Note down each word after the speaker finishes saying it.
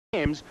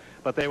games,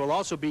 but they will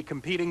also be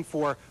competing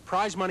for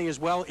prize money as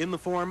well in the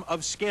form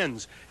of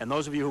skins. And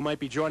those of you who might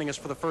be joining us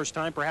for the first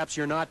time, perhaps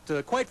you're not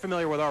quite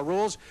familiar with our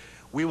rules.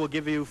 We will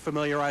give you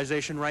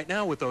familiarization right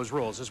now with those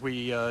rules as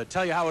we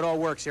tell you how it all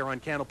works here on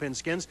Candlepin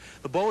Skins.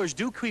 The bowlers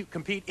do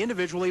compete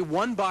individually,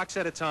 one box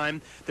at a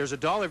time. There's a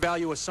dollar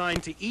value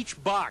assigned to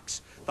each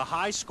box. The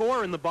high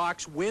score in the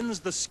box wins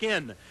the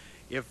skin.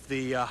 If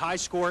the high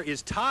score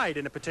is tied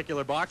in a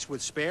particular box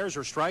with spares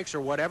or strikes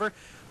or whatever,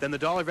 then the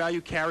dollar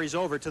value carries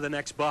over to the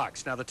next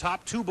box. Now, the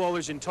top two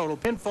bowlers in total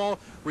pinfall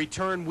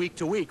return week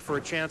to week for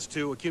a chance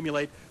to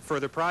accumulate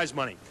further prize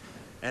money.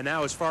 And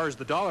now, as far as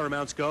the dollar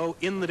amounts go,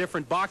 in the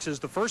different boxes,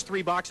 the first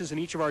three boxes in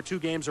each of our two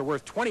games are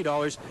worth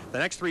 $20. The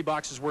next three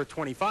boxes worth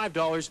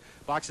 $25.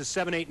 Boxes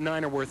 7, 8, and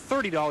 9 are worth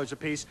 $30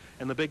 apiece,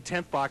 and the big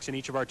 10th box in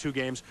each of our two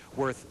games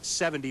worth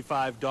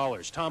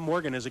 $75. Tom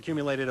Morgan has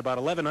accumulated about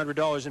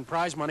 $1,100 in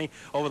prize money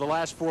over the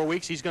last 4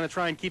 weeks. He's going to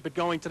try and keep it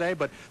going today,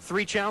 but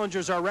three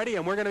challengers are ready,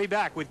 and we're going to be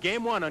back with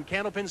Game 1 on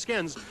Candlepin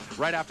Skins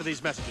right after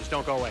these messages.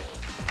 Don't go away.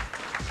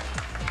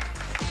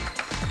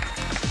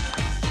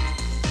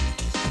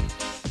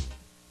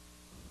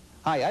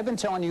 Hi, I've been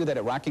telling you that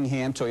at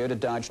Rockingham, Toyota,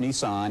 Dodge,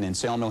 Nissan in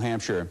Salem, New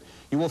Hampshire,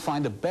 you will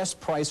find the best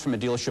price from a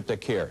dealership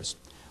that cares.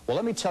 Well,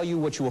 let me tell you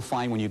what you will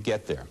find when you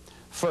get there.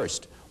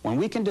 First, when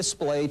we can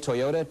display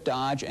Toyota,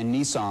 Dodge, and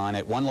Nissan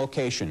at one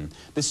location,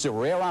 this is a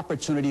rare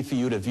opportunity for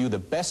you to view the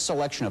best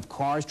selection of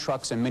cars,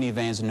 trucks, and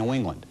minivans in New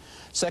England.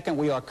 Second,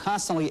 we are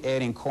constantly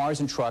adding cars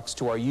and trucks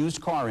to our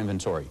used car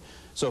inventory.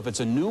 So if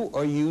it's a new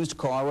or used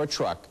car or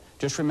truck,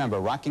 just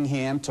remember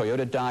Rockingham,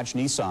 Toyota, Dodge,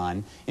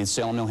 Nissan in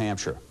Salem, New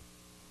Hampshire.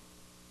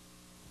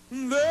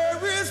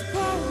 There is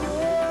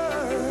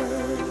power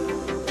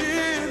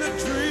in a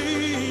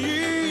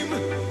dream,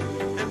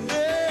 and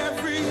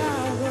every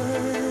hour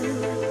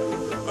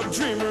a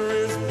dreamer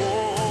is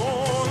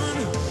born.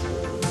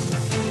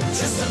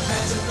 Just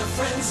imagine the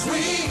friends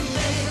we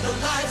made, the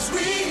lives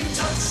we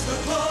touched, the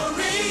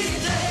glory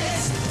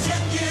days.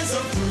 10 years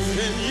of dreams,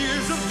 10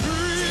 years of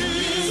dreams, 10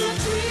 years of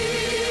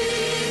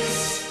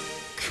dreams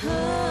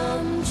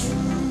come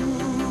true.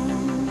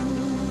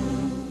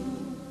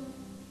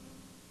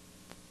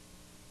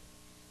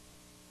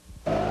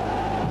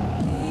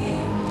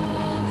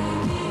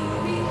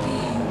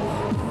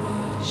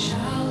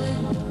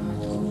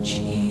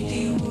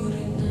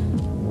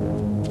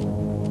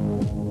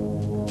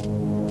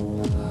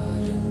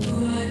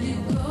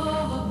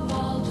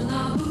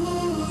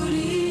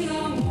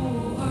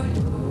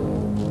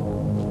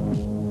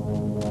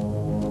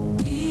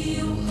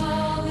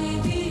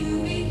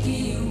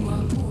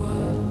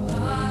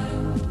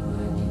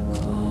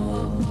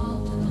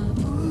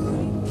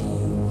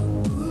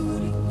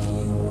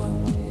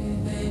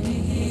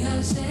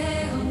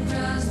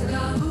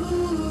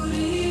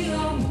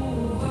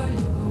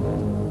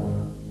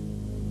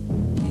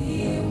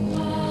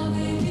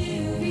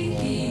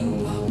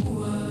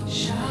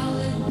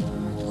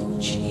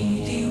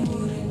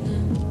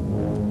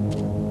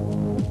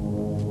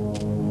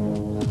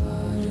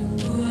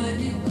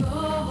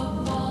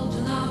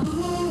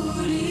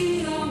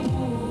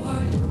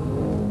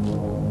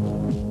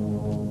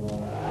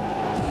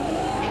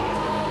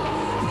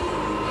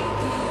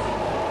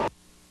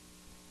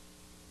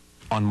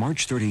 On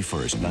March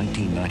 31st,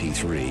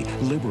 1993,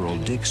 Liberal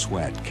Dick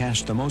Sweat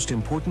cast the most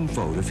important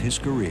vote of his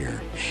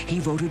career. He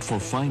voted for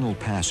final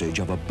passage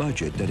of a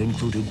budget that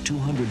included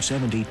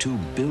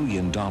 $272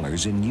 billion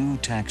in new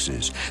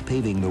taxes,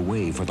 paving the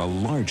way for the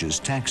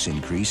largest tax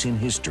increase in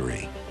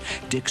history.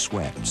 Dick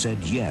Sweat said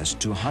yes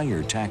to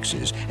higher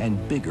taxes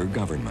and bigger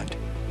government.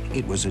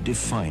 It was a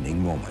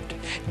defining moment.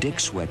 Dick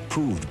Sweat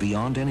proved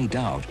beyond any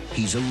doubt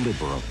he's a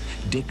liberal.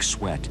 Dick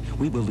Sweat,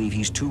 we believe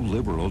he's too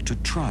liberal to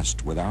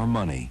trust with our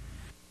money.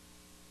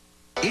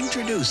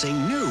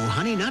 Introducing new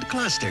Honey Nut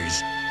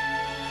Clusters.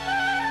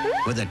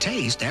 With a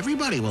taste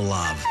everybody will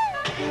love.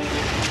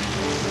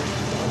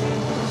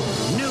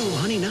 New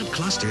Honey Nut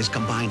Clusters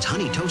combines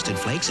honey toasted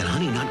flakes and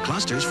honey nut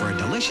clusters for a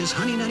delicious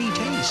honey nutty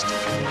taste.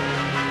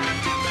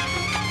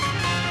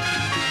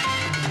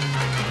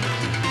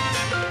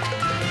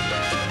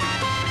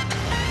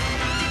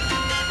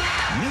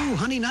 New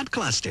Honey Nut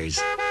Clusters.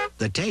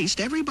 The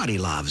taste everybody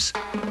loves.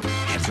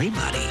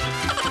 Everybody.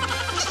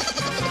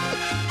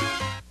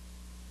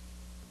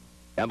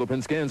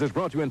 Candlepin Skins is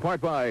brought to you in part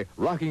by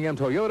Rockingham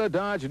Toyota,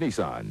 Dodge,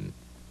 Nissan.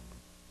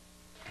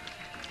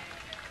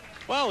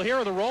 Well, here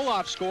are the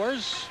roll-off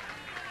scores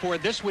for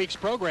this week's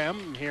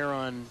program here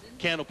on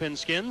Candlepin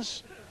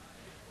Skins.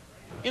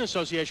 In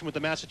association with the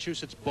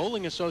Massachusetts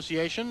Bowling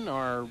Association,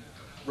 our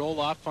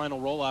final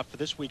roll-off for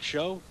this week's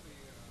show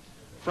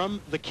from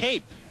the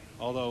Cape.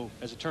 Although,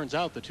 as it turns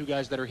out, the two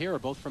guys that are here are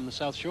both from the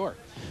South Shore.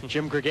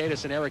 Jim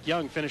Grigaitis and Eric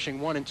Young finishing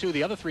 1 and 2.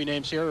 The other three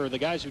names here are the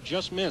guys who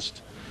just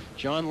missed.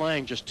 John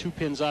Lang just 2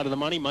 pins out of the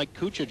money. Mike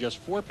Kucha just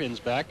 4 pins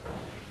back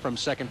from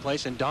second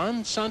place. And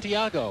Don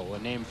Santiago, a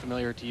name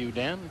familiar to you,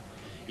 Dan,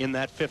 in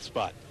that 5th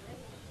spot.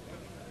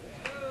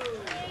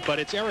 But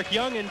it's Eric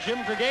Young and Jim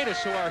Grigaitis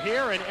who are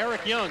here, and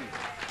Eric Young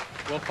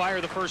will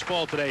fire the first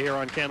ball today here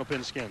on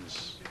Candlepin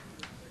Skins.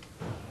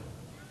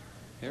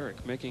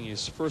 Eric making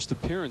his first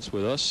appearance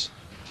with us.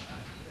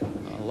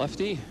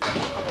 Lefty.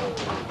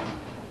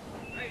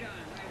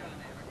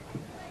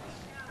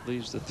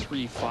 Leaves the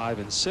 3, 5,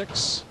 and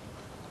 6.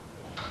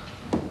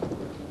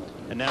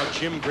 And now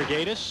Jim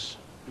Grigaitis,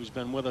 who's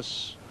been with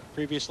us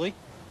previously.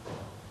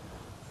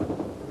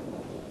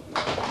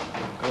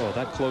 Oh,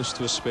 that close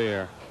to a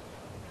spare.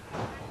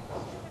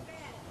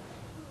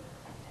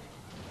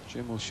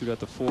 Jim will shoot at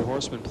the 4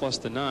 horsemen plus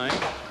the 9.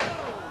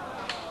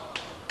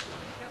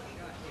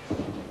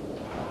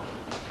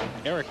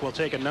 Eric will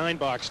take a 9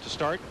 box to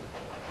start.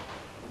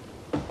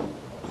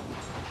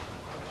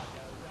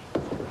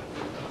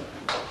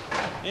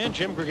 And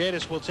Jim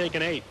Grigaitis will take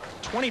an 8.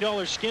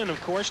 $20 skin,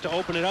 of course, to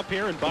open it up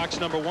here in box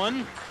number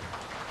 1.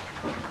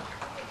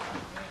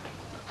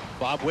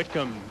 Bob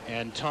Whitcomb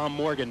and Tom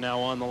Morgan now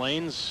on the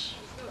lanes.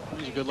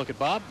 Here's a good look at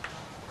Bob.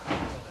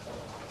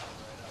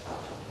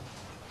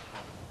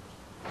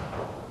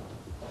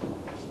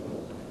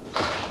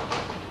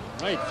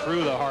 Right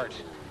through the heart.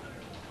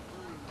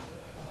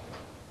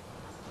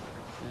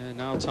 And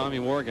now Tommy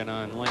Morgan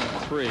on lane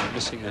 3,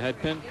 missing the head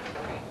pin.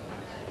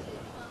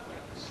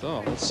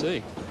 So let's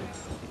see.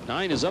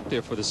 9 is up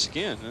there for the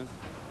skin.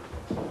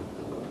 It's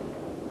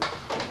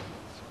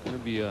going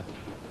to be a.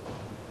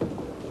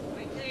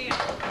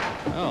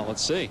 Oh,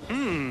 let's see. We're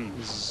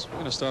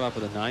going to start off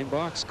with a 9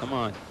 box. Come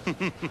on.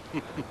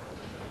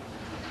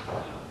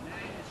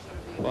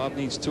 Bob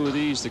needs 2 of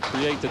these to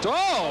create the.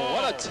 Oh,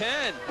 what a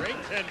 10! Great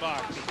 10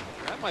 box.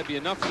 That might be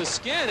enough for the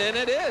skin, and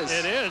it is.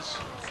 It is.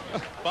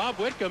 Bob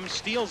Whitcomb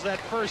steals that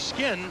first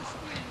skin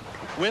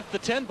with the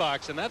 10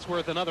 box, and that's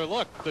worth another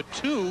look. The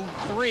 2,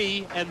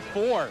 3, and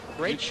 4.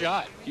 Great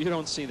shot. You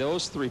don't see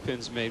those 3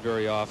 pins made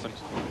very often.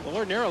 Well,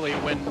 ordinarily,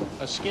 when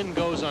a skin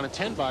goes on a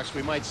 10 box,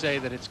 we might say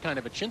that it's kind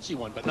of a chintzy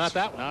one, but not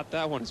that one. Not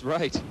that one is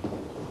right.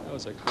 That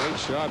was a great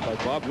shot by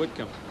Bob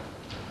Whitcomb.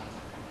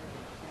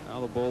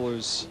 Now the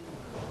bowlers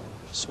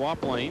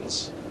swap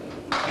lanes.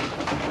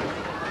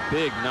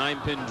 Big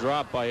 9-pin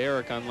drop by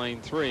Eric on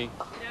lane 3.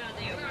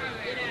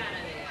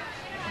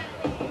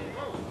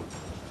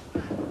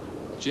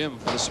 Jim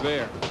for the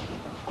spare.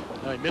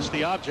 He missed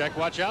the object.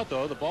 Watch out,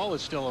 though. The ball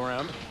is still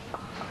around.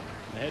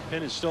 The head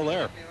pin is still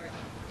there.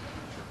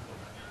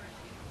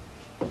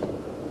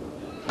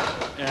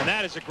 And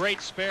that is a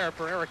great spare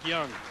for Eric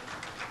Young.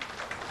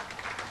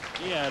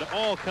 He had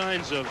all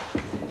kinds of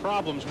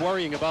problems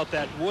worrying about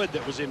that wood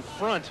that was in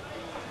front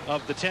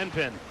of the 10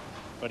 pin,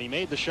 but he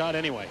made the shot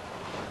anyway.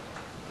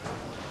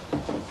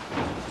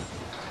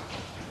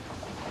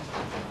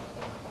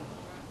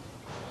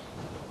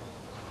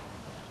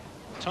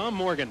 Tom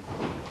Morgan.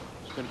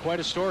 It's been quite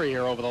a story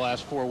here over the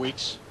last 4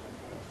 weeks.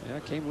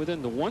 Yeah, came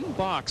within the 1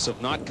 box of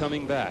not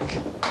coming back.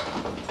 And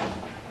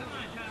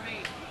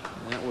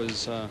that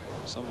was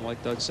something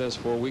like Doug says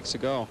 4 weeks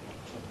ago.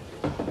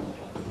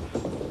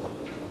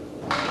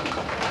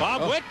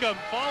 Bob Whitcomb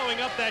following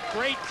up that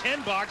great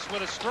 10 box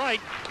with a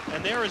strike,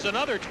 and there is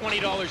another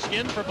 $20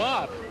 skin for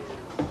Bob.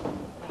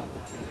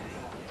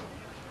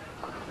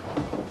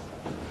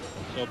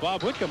 So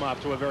Bob Whitcomb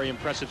off to a very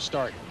impressive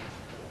start.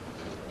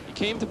 He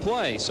came to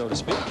play, so to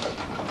speak.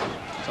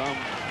 Tom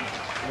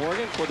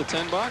Morgan for the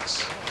 10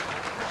 box.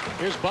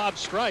 Here's Bob's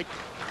strike.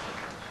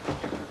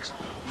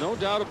 No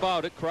doubt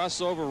about it.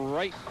 Crosses over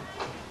right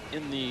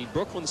in the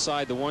Brooklyn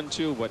side, the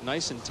 1-2, but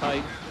nice and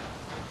tight.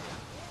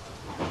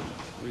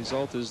 The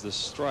result is the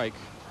strike.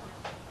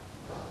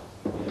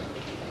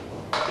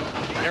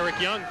 Eric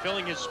Young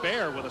filling his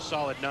spare with a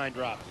solid 9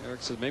 drop.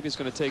 Eric says maybe he's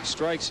going to take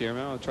strikes here.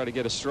 Now I'll try to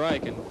get a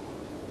strike, and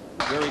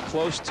very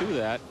close to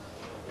that.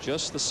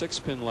 Just the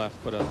 6-pin left,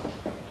 but a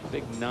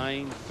big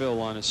 9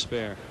 fill on his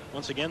spare.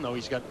 Once again, though,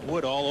 he's got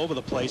wood all over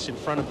the place in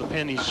front of the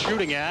pin he's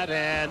shooting at,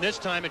 and this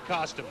time it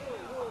cost him.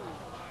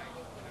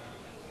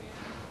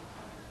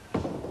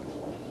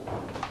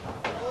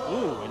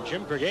 Ooh, and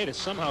Jim Grigaitis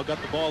somehow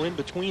got the ball in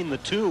between the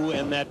 2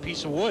 and that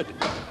piece of wood.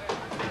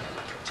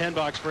 10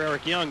 box for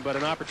Eric Young, but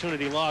an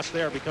opportunity lost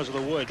there because of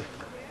the wood.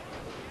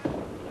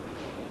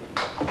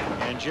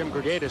 And Jim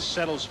Grigaitis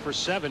settles for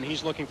 7.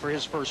 He's looking for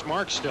his first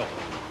mark still.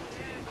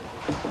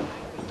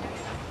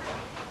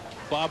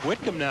 Bob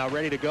Whitcomb now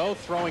ready to go,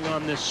 throwing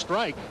on this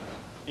strike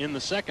in the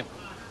 2nd.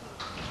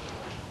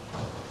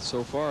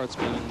 So far, it's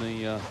been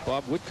the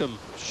Bob Whitcomb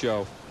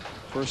show.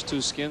 First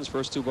 2 skins,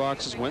 first 2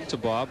 boxes went to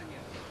Bob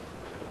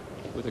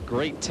with a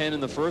great 10 in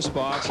the first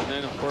box, and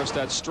then, of course,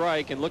 that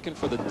strike and looking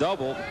for the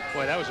double.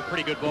 Boy, that was a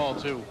pretty good ball,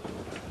 too.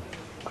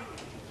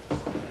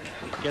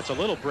 Gets a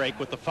little break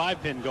with the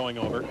 5-pin going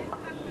over.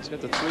 He's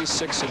got the 3,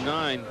 6, and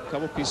 9. A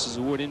couple pieces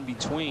of wood in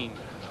between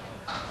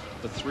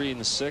the 3 and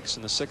the 6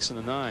 and the 6 and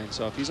the 9.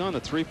 So if he's on the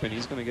 3-pin,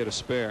 he's going to get a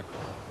spare.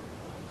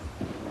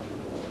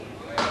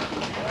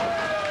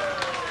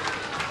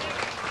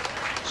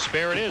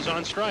 Spare it is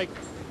on strike.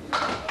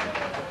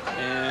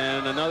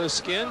 And another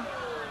skin.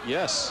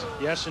 Yes.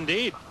 Yes,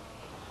 indeed.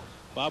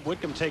 Bob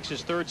Whitcomb takes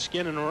his 3rd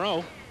skin in a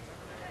row.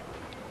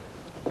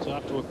 It's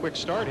off to a quick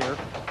start here.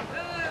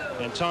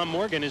 And Tom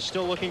Morgan is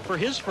still looking for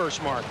his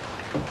first mark.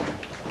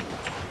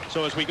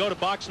 So as we go to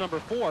box number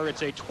 4,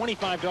 it's a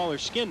 $25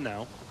 skin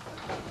now.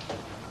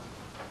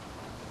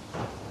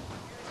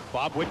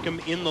 Bob Whitcomb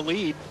in the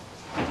lead,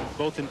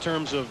 both in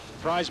terms of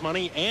prize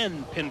money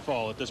and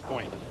pinfall at this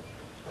point.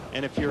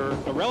 And if you're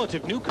a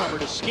relative newcomer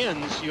to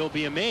Skins, you'll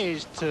be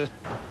amazed to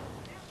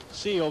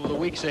see over the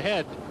weeks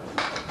ahead,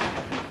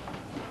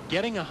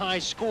 getting a high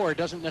score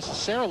doesn't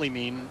necessarily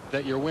mean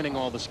that you're winning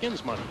all the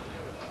Skins money,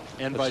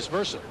 and vice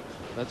versa.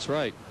 That's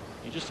right.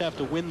 You just have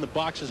to win the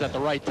boxes at the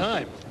right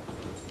time.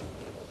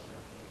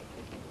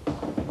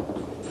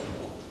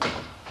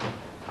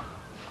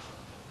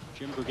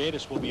 Jim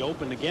Grigaitis will be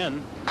open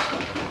again.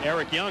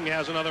 Eric Young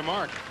has another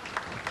mark.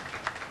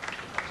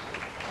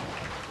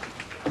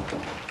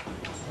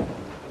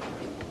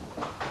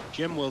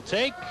 Jim will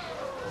take.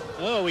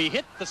 Oh, he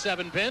hit the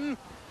 7-pin,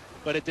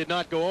 but it did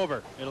not go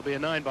over. It'll be a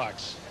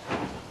 9-box.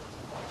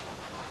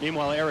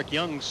 Meanwhile, Eric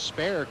Young's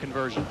spare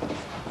conversion.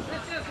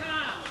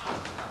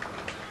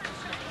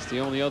 It's the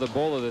only other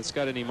bowler that's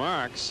got any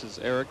marks is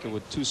Eric,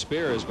 with 2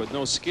 spares, but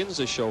no Skins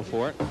to show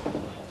for it.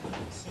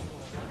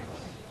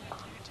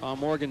 Tom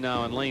Morgan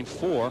now in lane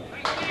 4.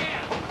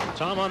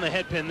 Tom on the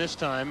head pin this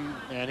time,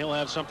 and he'll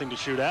have something to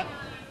shoot at.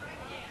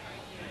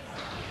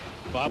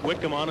 Bob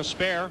Whitcomb on a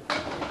spare.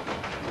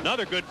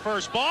 Another good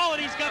first ball,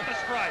 and he's got the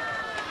strike.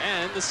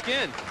 And the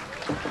skin.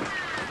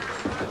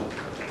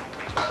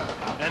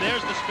 And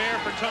there's the spare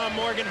for Tom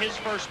Morgan, his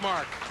first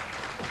mark.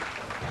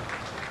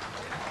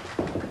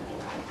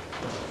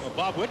 Well,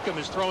 Bob Whitcomb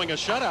is throwing a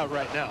shutout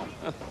right now.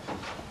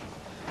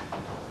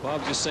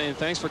 Bob just saying,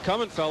 thanks for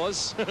coming,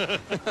 fellas.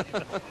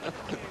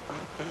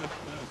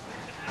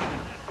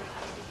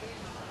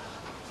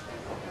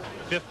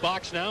 Fifth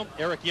box now,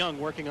 Eric Young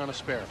working on a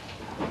spare.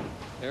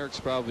 Eric's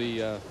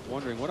probably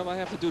wondering, what do I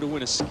have to do to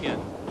win a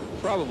skin?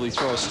 Probably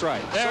throw a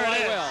strike. There so it I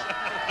is.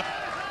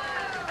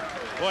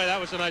 will. Boy, that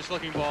was a nice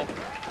looking ball.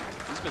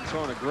 He's been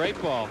throwing a great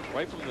ball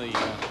right from the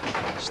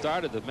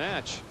start of the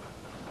match.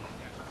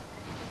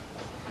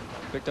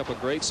 Picked up a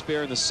great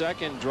spare in the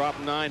second,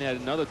 dropped 9, had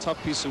another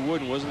tough piece of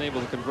wood and wasn't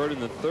able to convert in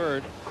the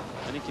third.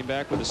 Then he came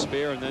back with a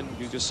spare, and then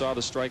you just saw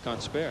the strike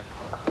on spare.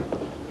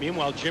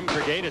 Meanwhile, Jim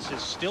Grigaitis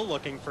is still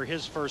looking for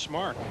his first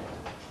mark.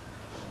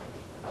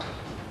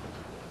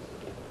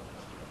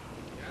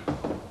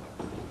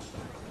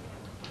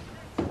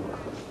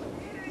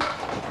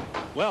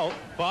 Well,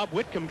 Bob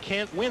Whitcomb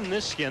can't win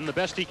this skin. The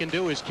best he can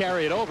do is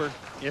carry it over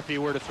if he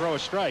were to throw a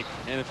strike.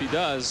 And if he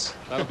does,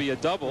 that'll be a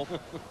double.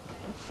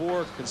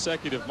 4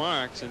 consecutive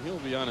marks, and he'll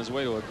be on his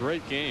way to a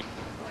great game.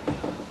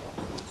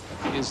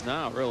 He is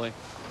now, really.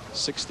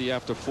 60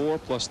 after 4,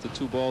 plus the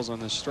 2 balls on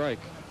this strike.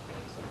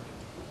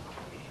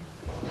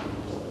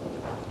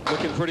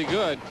 Looking pretty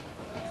good.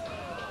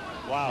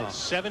 Wow,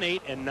 7,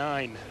 8, and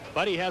 9.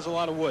 Buddy has a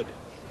lot of wood.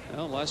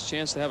 Well, last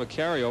chance to have a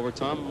carryover.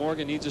 Tom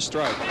Morgan needs a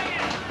strike.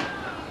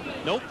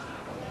 Nope.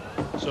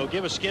 So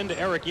give a skin to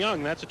Eric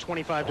Young. That's a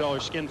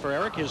 $25 skin for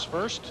Eric, his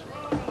first.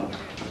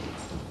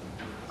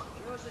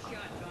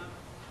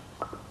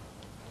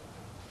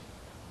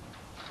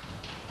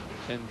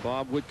 Can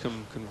Bob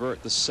Whitcomb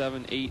convert the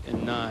 7, 8,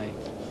 and 9?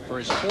 For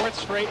his 4th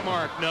straight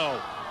mark, no.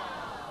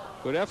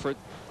 Good effort.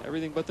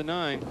 Everything but the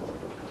 9.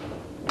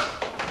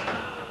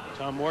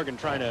 Tom Morgan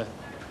trying to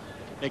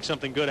make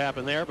something good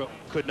happen there, but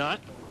could not.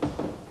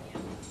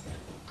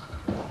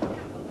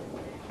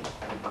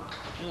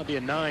 It'll be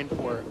a 9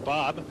 for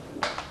Bob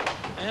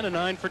and a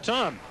 9 for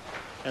Tom.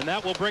 And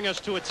that will bring us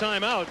to a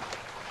timeout.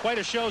 Quite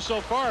a show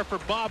so far for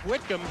Bob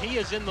Whitcomb. He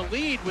is in the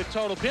lead with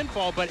total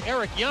pinfall, but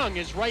Eric Young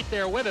is right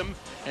there with him,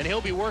 and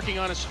he'll be working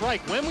on a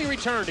strike when we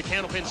return to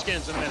Candlepin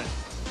Skins in a minute.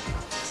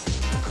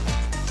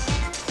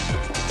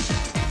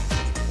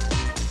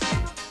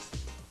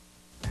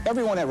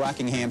 Everyone at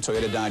Rockingham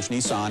Toyota Dodge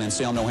Nissan in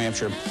Salem, New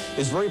Hampshire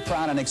is very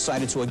proud and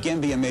excited to again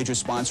be a major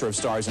sponsor of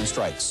Stars and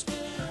Strikes.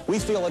 We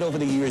feel that over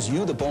the years,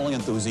 you, the bowling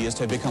enthusiast,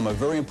 have become a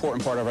very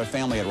important part of our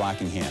family at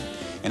Rockingham.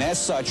 And as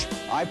such,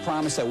 I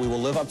promise that we will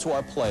live up to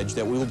our pledge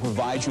that we will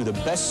provide you the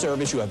best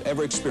service you have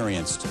ever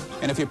experienced.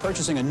 And if you're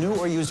purchasing a new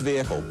or used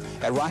vehicle,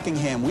 at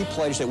Rockingham, we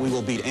pledge that we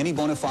will beat any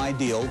bona fide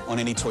deal on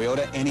any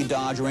Toyota, any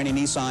Dodge, or any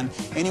Nissan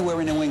anywhere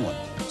in New England.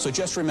 So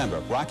just remember,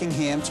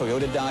 Rockingham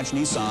Toyota Dodge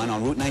Nissan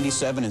on Route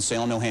 97 in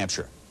Salem, New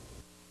Hampshire.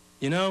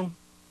 You know,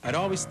 I'd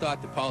always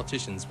thought that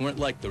politicians weren't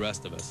like the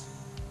rest of us.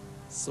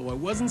 So I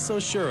wasn't so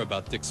sure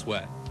about Dick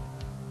Sweat.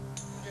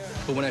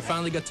 But when I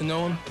finally got to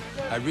know him,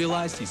 I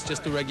realized he's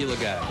just a regular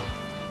guy.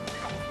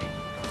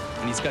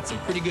 And he's got some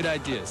pretty good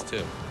ideas,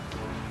 too.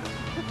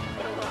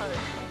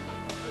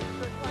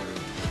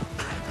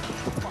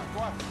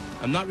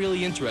 I'm not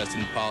really interested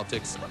in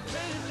politics,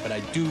 but I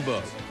do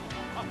vote.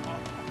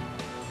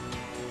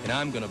 And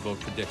I'm gonna vote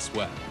for Dick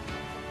Sweat.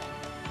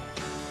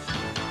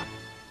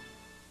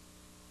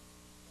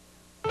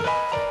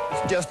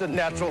 It's just a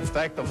natural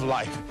fact of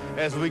life.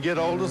 As we get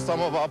older,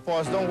 some of our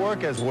parts don't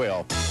work as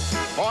well.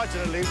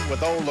 Fortunately,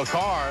 with older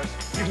cars,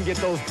 you can get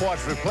those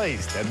parts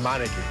replaced at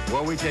Meineke.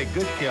 Well, we take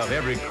good care of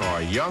every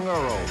car, young or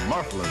old.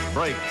 Mufflers,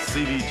 brakes,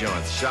 CD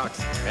joints,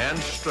 shocks, and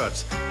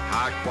struts.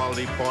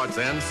 High-quality parts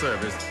and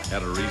service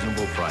at a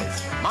reasonable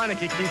price.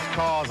 Meineke keeps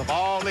cars of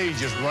all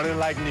ages running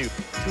like new.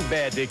 Too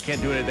bad they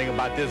can't do anything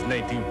about this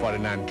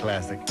 1949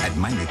 classic. At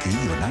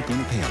Meineke, you're not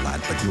going to pay a lot,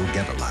 but you'll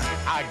get a lot.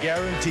 I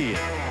guarantee it.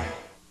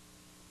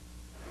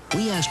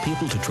 We asked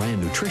people to try a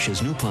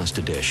nutritious new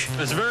pasta dish.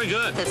 It's very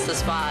good. It's the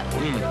spot.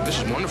 This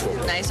is wonderful.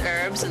 Nice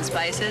herbs and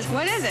spices.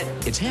 What is it?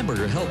 It's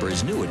Hamburger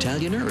Helper's new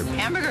Italian herb.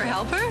 Hamburger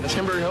Helper? That's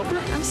Hamburger Helper?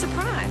 I'm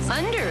surprised.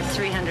 Under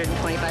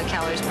 325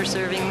 calories per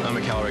serving. I'm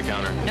a calorie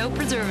counter. No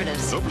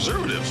preservatives. No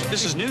preservatives?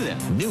 This is new then.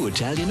 New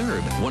Italian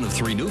herb. One of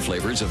 3 new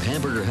flavors of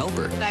Hamburger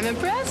Helper. I'm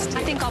impressed.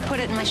 I think I'll put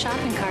it in my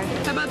shopping cart.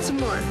 How about some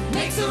more?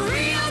 Makes a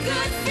real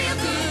good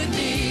feel-good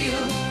meal.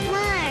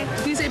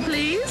 What? You say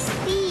please?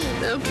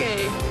 Please.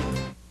 Okay.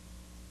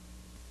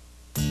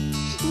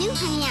 New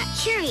Honey Nut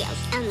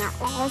Cheerios, and they're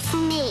all for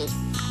me.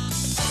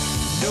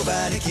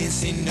 Nobody can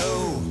say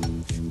no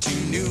to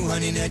new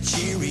Honey Nut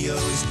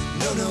Cheerios.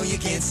 No, you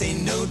can't say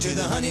no to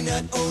the Honey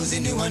Nut O's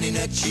and new Honey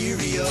Nut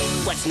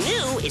Cheerios. What's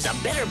new is a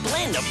better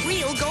blend of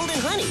real golden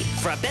honey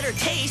for a better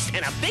taste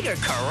and a bigger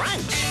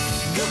crunch.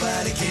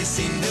 Nobody can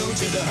say no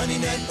to the Honey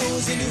Nut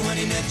O's and new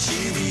Honey Nut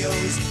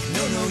Cheerios.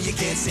 No, you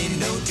can't say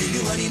no to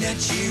new Honey Nut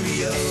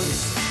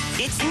Cheerios.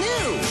 It's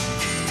new.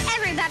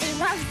 Everybody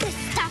loves this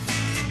stuff.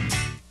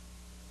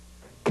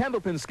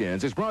 Candlepin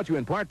Skins is brought to you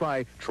in part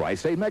by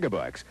Tri-State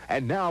Megabucks.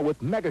 And now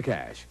with Mega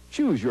Cash.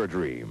 Choose your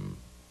dream.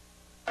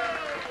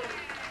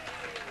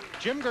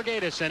 Jim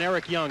Grigaitis and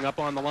Eric Young up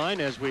on the line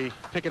as we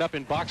pick it up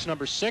in box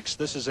number 6.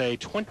 This is a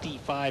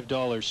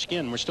 $25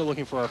 skin. We're still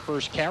looking for our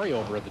first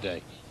carryover of the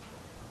day.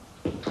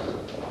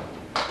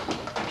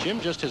 Jim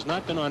just has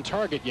not been on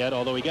target yet,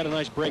 although he got a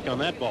nice break on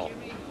that ball.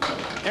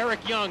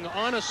 Eric Young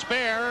on a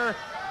spare.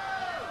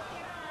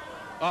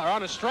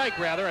 On a strike,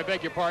 rather, I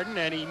beg your pardon,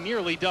 and he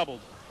nearly doubled.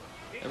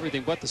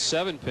 Everything but the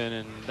 7-pin,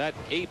 and that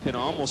 8-pin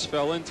almost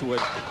fell into it.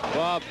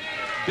 Bob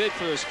bid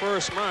for his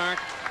first mark.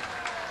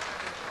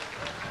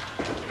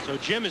 So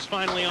Jim is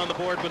finally on the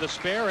board with a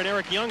spare, and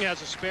Eric Young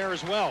has a spare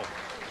as well.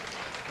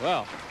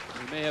 Well,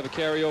 we may have a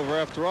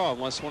carryover after all,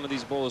 unless one of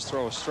these bowlers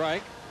throw a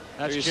strike.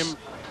 That's Here's Jim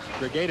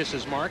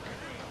Grigaitis' mark.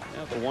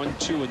 Yeah, the 1,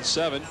 2, and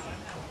 7.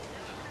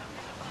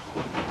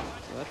 So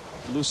that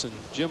loosened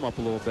Jim up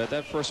a little bit.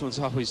 That first one's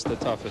always the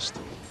toughest.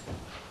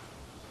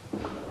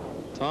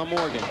 Tom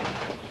Morgan.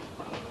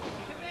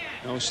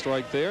 No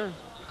strike there.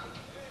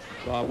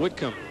 Bob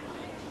Whitcomb.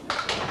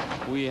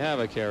 We have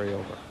a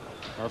carryover.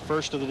 Our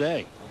first of the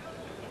day.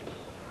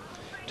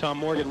 Tom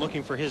Morgan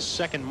looking for his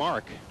second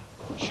mark.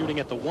 Shooting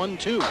at the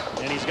 1-2,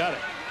 and he's got it.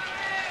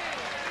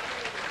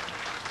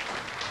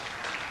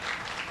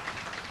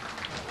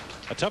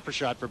 A tougher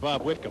shot for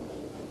Bob Whitcomb.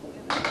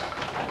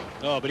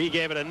 Oh, but he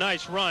gave it a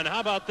nice run. How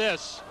about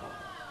this?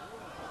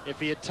 If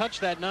he had touched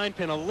that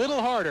 9-pin a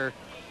little harder.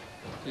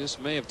 Just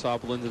may have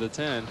toppled into the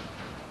 10.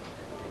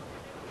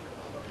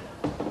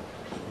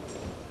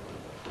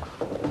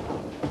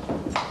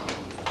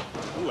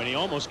 Ooh, and he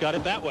almost got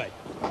it that way.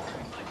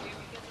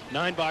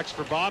 9 box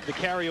for Bob, the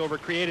carryover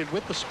created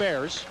with the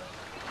spares.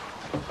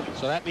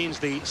 So that means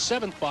the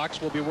 7th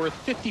box will be worth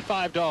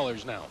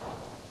 $55 now.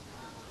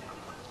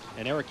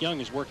 And Eric Young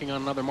is working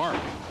on another mark.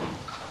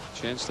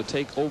 Chance to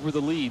take over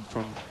the lead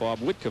from Bob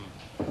Whitcomb.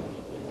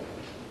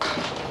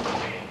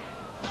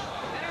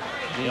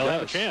 He'll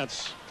have a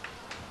chance.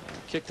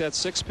 Kick that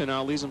 6-pin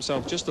out, leaves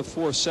himself just a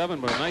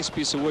 4-7, but a nice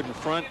piece of wood in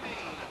front.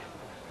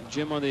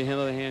 Jim, on the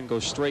other hand,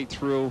 goes straight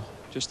through.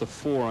 Just a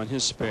 4 on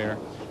his spare.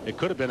 It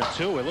could have been a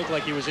 2. It looked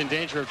like he was in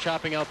danger of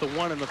chopping out the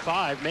 1 and the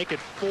 5. Make it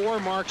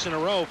 4 marks in a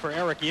row for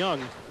Eric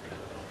Young.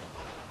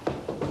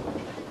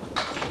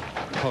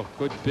 Oh,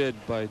 good bid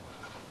by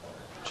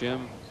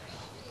Jim.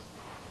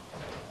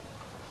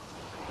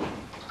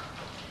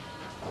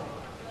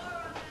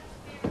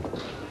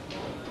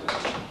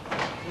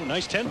 Ooh,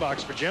 nice 10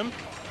 box for Jim.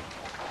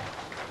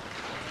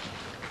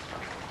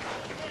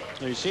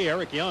 So you see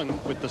Eric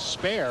Young with the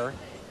spare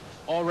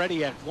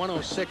already at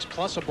 106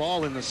 plus a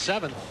ball in the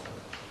 7th,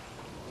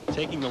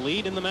 taking the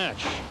lead in the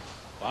match.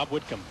 Bob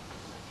Whitcomb.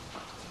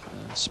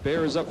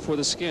 Spare is up for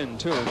the skin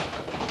too.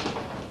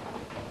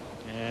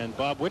 And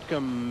Bob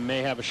Whitcomb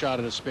may have a shot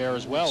at a spare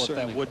as well if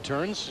that wood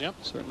turns. Yep,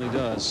 certainly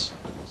does.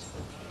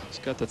 He's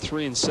got the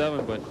 3 and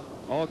 7, but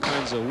all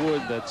kinds of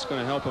wood that's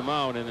going to help him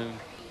out. And then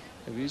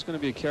if he's going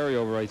to be a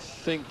carryover, I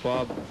think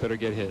Bob better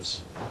get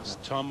his.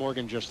 Tom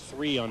Morgan just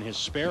 3 on his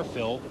spare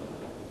fill.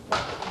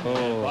 Oh,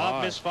 and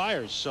Bob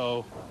misfires,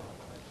 so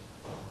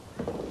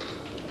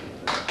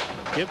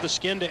give the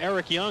skin to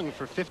Eric Young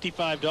for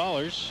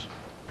 $55.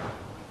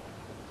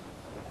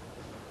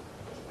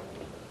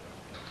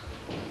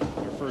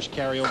 Our first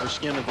carryover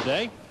skin of the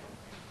day.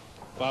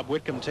 Bob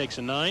Whitcomb takes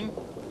a 9,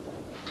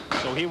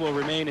 so he will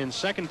remain in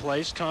 2nd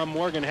place. Tom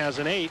Morgan has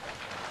an 8.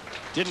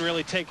 Didn't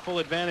really take full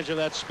advantage of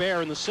that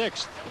spare in the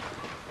 6th.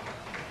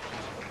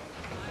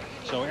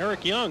 So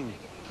Eric Young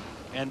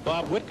and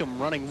Bob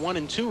Whitcomb running 1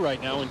 and 2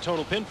 right now in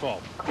total pinfall.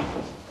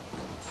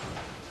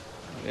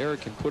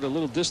 Eric can put a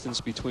little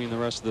distance between the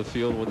rest of the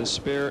field with his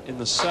spare in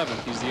the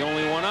 7th. He's the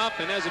only one up,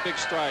 and there's a big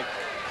strike.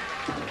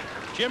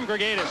 Jim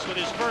Grigaitis with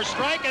his first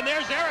strike, and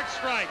there's Eric's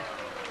strike.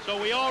 So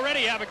we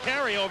already have a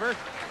carryover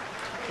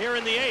here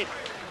in the 8th.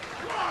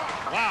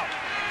 Wow.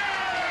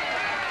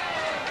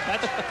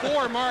 That's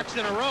 4 marks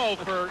in a row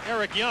for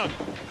Eric Young.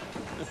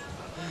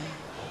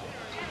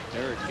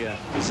 Eric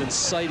is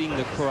inciting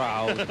the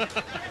crowd.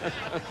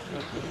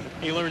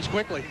 He learns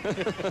quickly.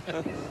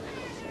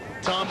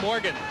 Tom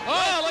Morgan.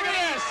 Oh, look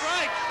at this!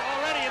 Strikes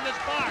already in this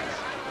box.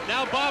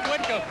 Now Bob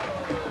Whitcomb.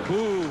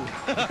 Boo.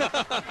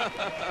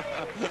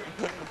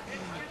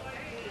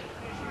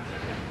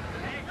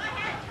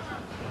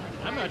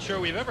 I'm not sure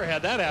we've ever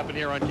had that happen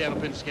here on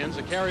Candlepin Skins.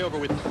 A carryover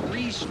with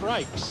 3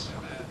 strikes.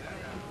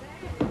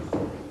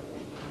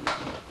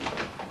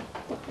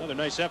 Another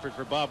nice effort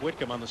for Bob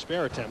Whitcomb on the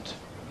spare attempt.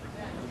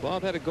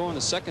 Bob had to go in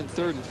the 2nd,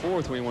 3rd, and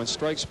 4th when he went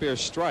strike, spare,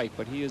 strike,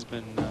 but he has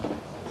been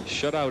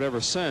shut out ever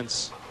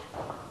since.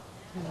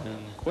 And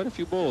quite a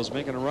few bowlers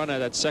making a run at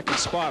that 2nd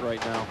spot right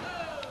now.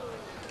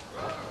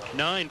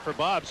 9 for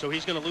Bob, so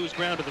he's going to lose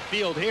ground to the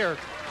field here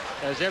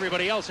as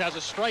everybody else has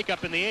a strike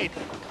up in the 8th.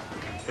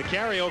 The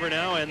carryover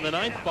now, and the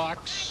 9th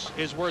box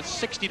is worth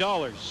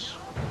 $60.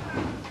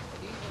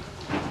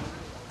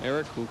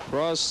 Eric, who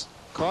caused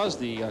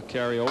the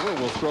carryover,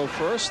 will throw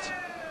first.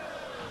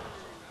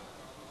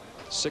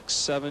 6,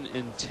 7,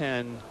 and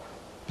 10.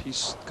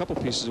 Couple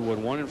pieces of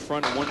wood, 1 in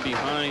front and 1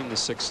 behind the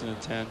 6 and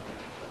the 10.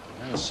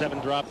 And a 7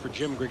 drop for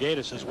Jim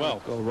Grigaitis as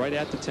well. Go right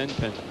at the 10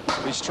 pin.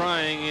 He's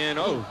trying, and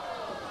oh.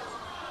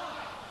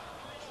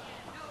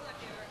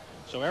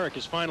 So Eric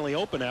is finally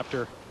open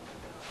after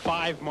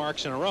 5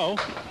 marks in a row.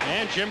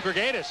 And Jim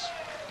Grigaitis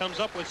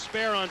comes up with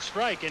spare on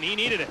strike, and he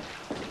needed it.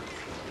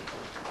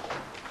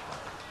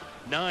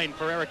 9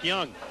 for Eric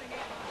Young.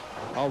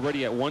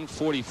 Already at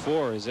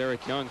 144 is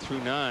Eric Young through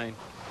 9.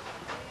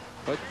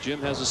 But Jim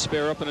has a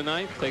spare up in the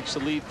 9th, takes the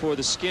lead for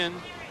the Skin.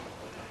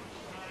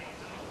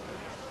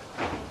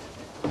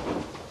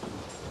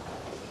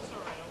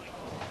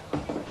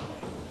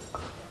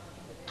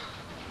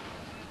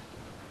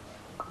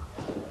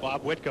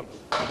 Bob Whitcomb.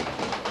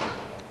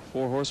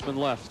 4 horsemen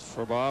left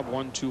for Bob.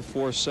 1, 2,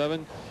 4,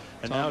 7.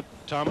 And now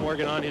Tom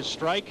Morgan on his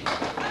strike.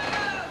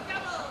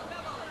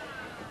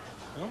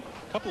 Well,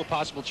 a couple of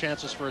possible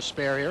chances for a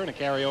spare here and a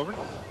carryover.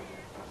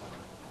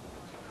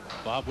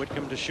 Bob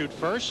Whitcomb to shoot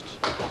first.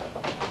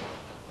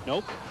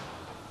 Nope.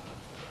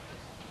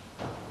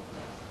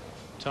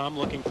 Tom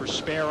looking for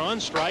spare on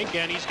strike,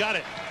 and he's got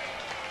it.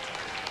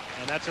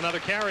 And that's another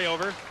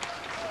carryover.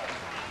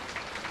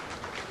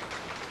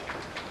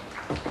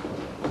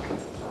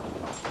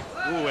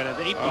 Ooh, and an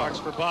 8 box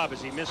for Bob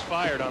as he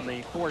misfired on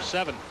the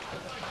 4-7.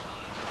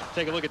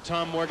 Take a look at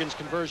Tom Morgan's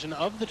conversion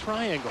of the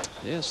triangle.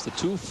 Yes, the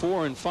 2,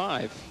 4, and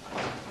 5.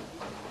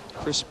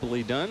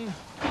 Crisply done.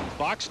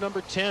 Box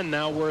number 10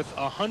 now worth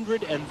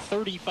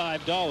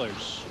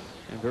 $135.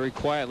 And very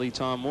quietly,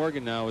 Tom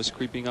Morgan now is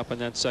creeping up in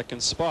that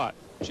 2nd spot.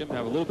 Jim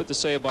have a little bit to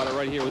say about it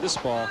right here with this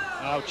ball.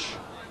 Ouch.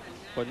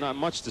 But not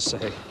much to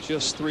say.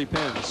 Just 3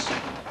 pins.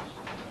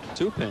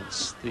 2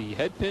 pins. The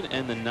head pin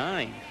and the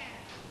 9.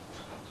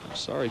 I'm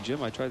sorry,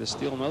 Jim. I tried to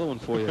steal another one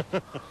for you.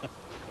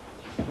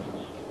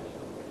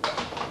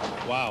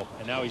 Wow.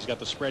 And now he's got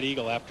the spread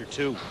eagle after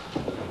 2.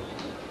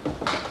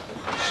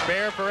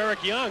 Spare for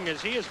Eric Young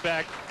as he is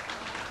back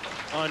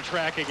on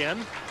track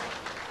again.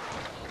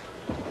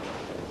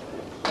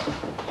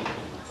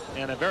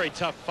 And a very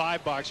tough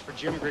 5 box for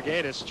Jim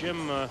Grigaitis.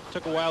 Jim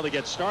took a while to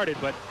get started,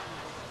 but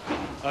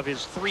of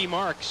his 3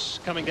 marks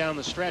coming down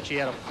the stretch, he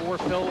had a 4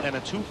 fill and a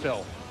 2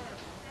 fill.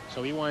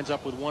 So he winds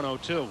up with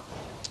 102.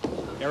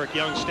 Eric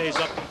Young stays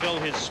up to fill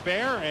his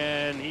spare,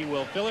 and he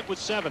will fill it with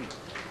 7.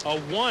 A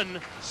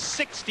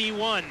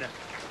 161.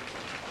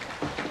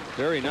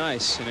 Very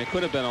nice, and it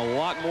could have been a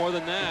lot more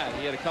than that.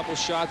 He had a couple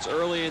shots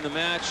early in the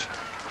match,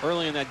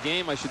 early in that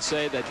game, I should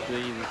say, that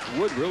the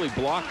wood really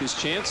blocked his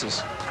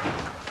chances.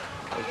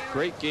 A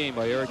great game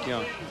by Eric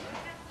Young.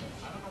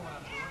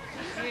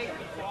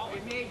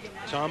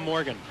 Tom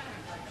Morgan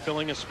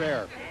filling a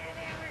spare.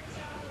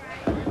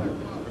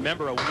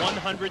 Remember, a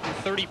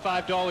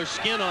 $135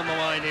 skin on the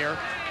line here.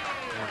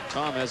 And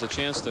Tom has a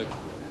chance to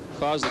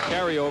cause the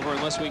carryover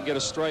unless we can get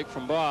a strike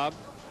from Bob.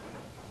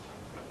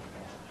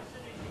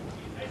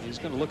 He's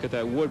going to look at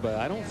that wood, but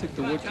I don't think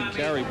the wood can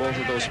carry both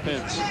of those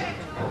pins.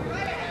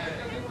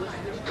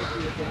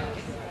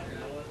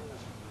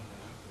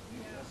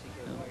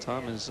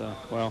 Tom is,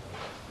 well.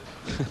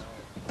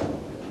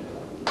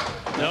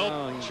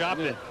 Nope,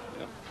 chopped it.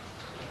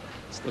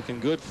 It's looking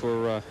good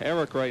for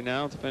Eric right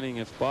now, depending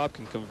if Bob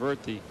can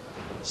convert the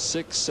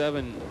 6,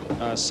 7,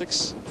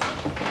 6,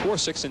 4,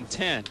 6, and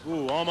 10.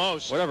 Ooh,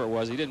 almost. Whatever it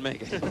was, he didn't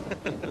make it.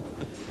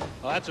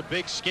 Well, that's a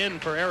big skin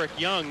for Eric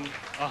Young,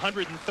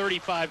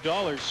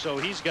 $135. So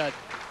he's got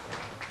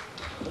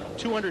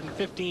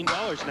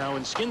 $215 now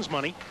in skins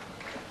money.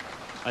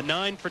 A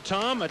 9 for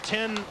Tom, a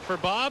 10 for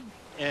Bob.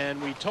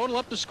 And we total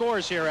up the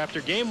scores here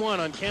after game 1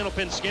 on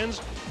Candlepin Skins.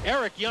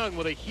 Eric Young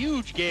with a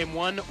huge game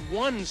 1,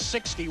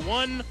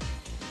 161.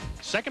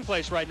 Second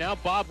place right now,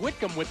 Bob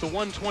Whitcomb with the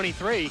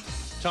 123.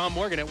 Tom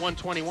Morgan at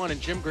 121,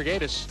 and Jim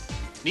Grigaitis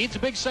needs a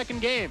big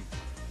second game.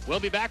 We'll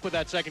be back with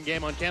that second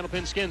game on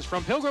Candlepin Skins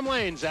from Pilgrim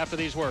Lanes after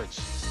these words.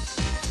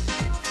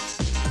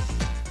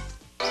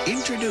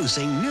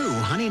 Introducing new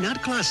Honey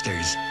Nut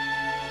Clusters.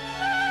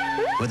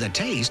 With a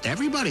taste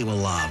everybody will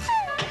love.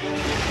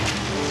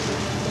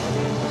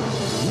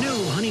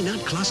 New Honey Nut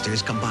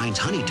Clusters combines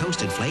honey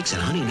toasted flakes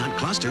and honey nut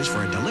clusters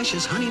for a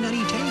delicious honey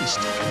nutty taste.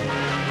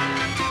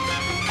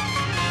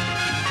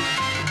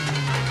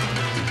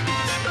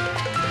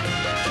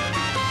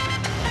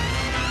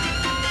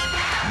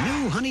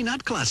 New Honey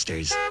Nut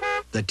Clusters.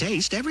 The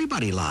taste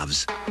everybody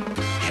loves.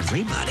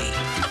 Everybody.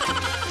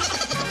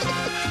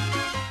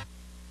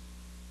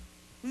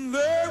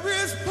 There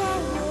is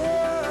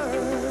power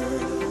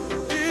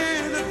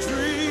in a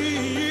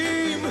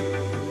dream,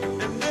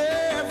 and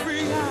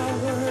every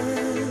hour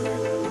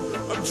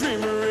a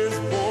dreamer is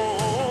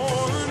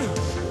born.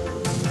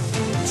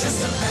 Just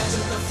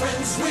imagine the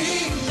friends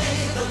we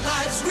made, the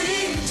lives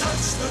we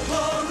touched, the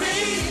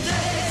glory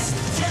days.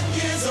 10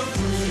 years of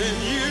dreams, 10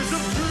 years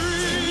of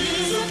dreams, 10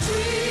 years of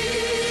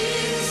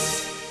dreams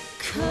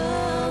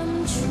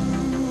come true.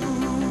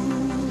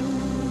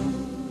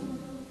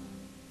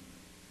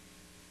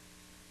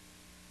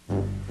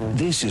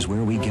 This is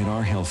where we get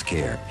our health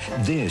care.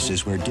 This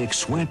is where Dick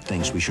Sweat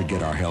thinks we should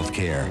get our health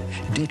care.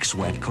 Dick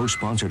Sweat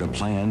co-sponsored a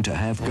plan to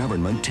have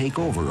government take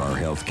over our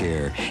health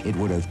care. It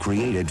would have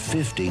created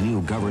 50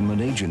 new government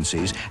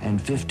agencies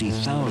and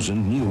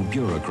 50,000 new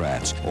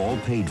bureaucrats, all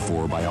paid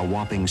for by a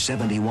whopping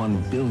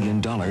 $71 billion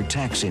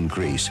tax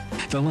increase.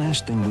 The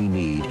last thing we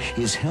need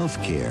is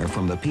health care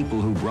from the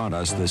people who brought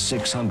us the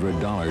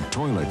 $600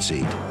 toilet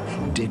seat.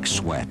 Dick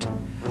Sweat.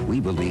 We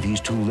believe he's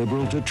too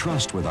liberal to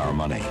trust with our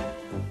money.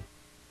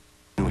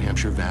 New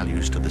Hampshire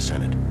values to the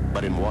Senate,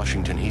 but in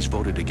Washington he's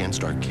voted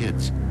against our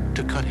kids,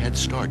 to cut Head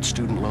Start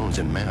student loans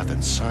in math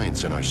and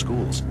science in our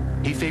schools.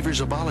 He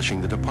favors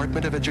abolishing the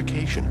Department of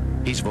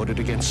Education. He's voted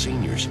against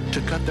seniors,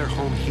 to cut their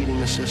home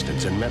heating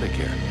assistance and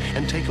Medicare,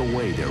 and take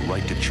away their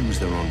right to choose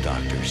their own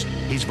doctors.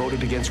 He's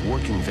voted against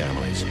working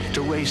families,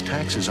 to raise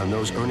taxes on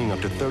those earning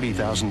up to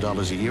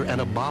 $30,000 a year and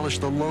abolish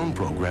the loan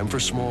program for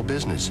small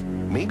business.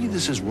 Maybe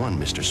this is one,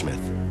 Mr.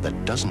 Smith,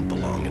 that doesn't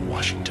belong in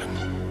Washington.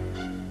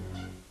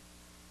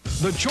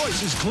 The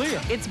choice is clear.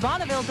 It's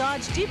Bonneville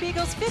Dodge Jeep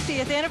Eagle's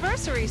 50th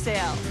anniversary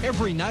sale.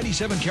 Every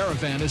 97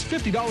 Caravan is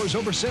 $50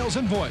 over sales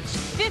invoice.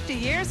 50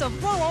 years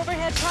of low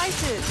overhead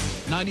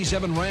prices.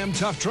 97 Ram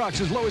Tough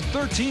Trucks as low as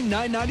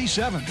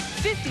 $13,997.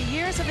 50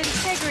 years of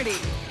integrity.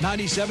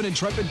 97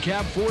 Intrepid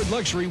Cab Ford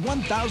Luxury,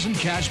 $1,000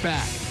 cash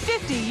back.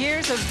 50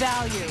 years of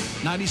value.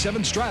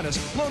 97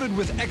 Stratus loaded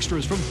with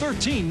extras from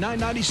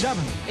 $13,997.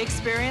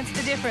 Experience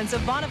the difference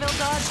of Bonneville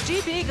Dodge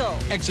Jeep Eagle.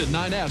 Exit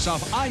 9S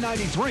off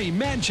I-93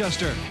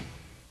 Manchester.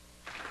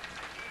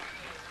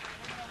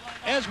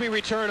 As we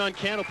return on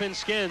Candlepin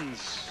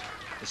Skins,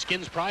 the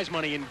Skins prize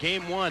money in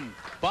Game 1.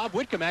 Bob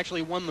Whitcomb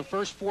actually won the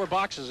first 4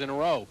 boxes in a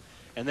row,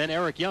 and then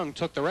Eric Young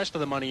took the rest of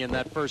the money in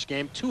that first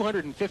game,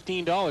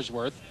 $215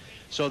 worth.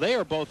 So they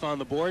are both on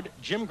the board.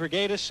 Jim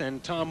Grigaitis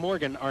and Tom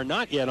Morgan are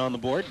not yet on the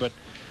board, but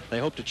they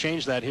hope to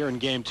change that here in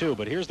Game 2.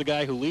 But here's the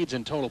guy who leads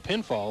in total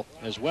pinfall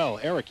as well,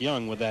 Eric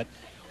Young, with that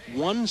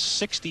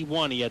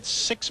 161. He had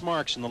 6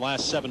 marks in the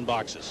last 7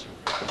 boxes.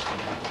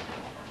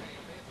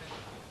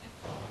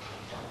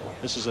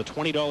 This is a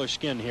 $20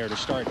 skin here to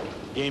start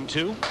Game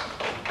 2.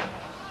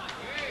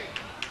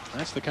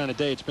 That's the kind of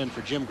day it's been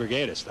for Jim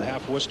Grigaitis, the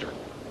half Worcester.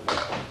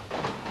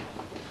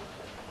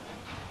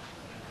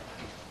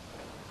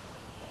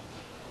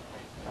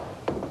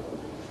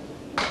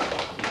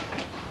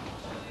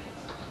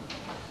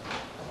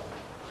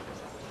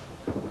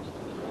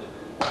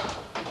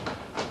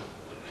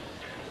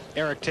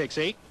 Eric takes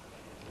 8.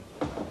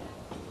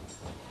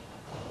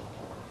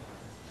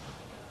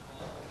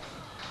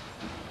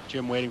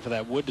 Jim waiting for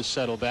that wood to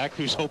settle back.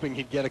 He was hoping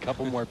he'd get a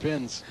couple more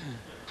pins.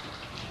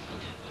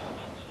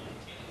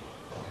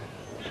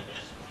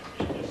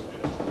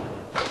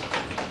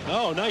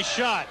 Oh, nice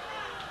shot.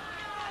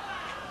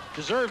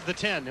 Deserved the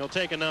 10. He'll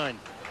take a 9.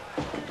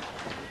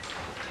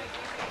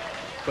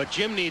 But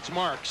Jim needs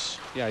marks.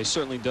 Yeah, he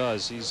certainly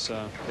does. He's,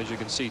 as you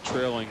can see,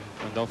 trailing.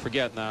 And don't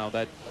forget now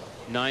that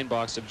 9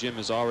 box of Jim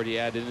is already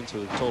added into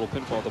the total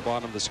pinfall at the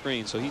bottom of the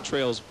screen. So he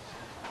trails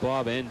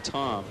Bob and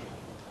Tom.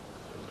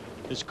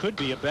 This could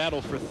be a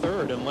battle for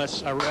third,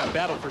 unless a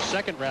battle for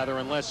second, rather,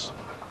 unless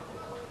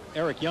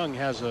Eric Young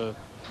has a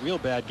real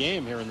bad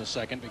game here in the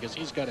second, because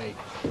he's got a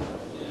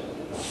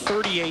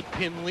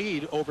 38-pin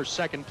lead over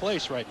second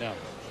place right now.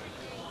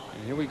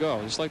 And here we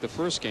go. Just like the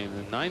first game,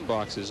 the 9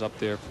 boxes up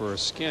there for a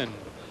skin.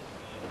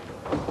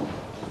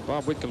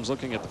 Bob Whitcomb's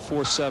looking at the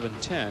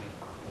 4-7-10.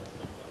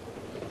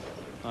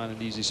 Not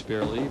an easy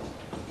spare lead,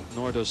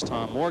 nor does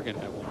Tom Morgan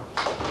have one.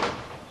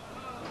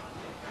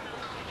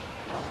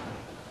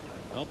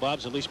 Well,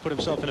 Bob's at least put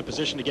himself in a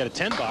position to get a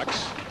 10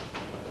 box.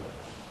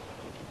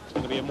 It's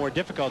going to be a more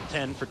difficult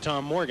 10 for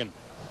Tom Morgan.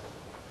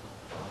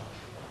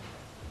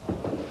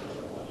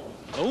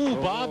 Oh,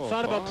 Bob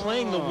thought about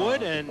playing the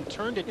wood and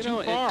turned it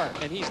too far.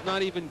 And he's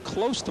not even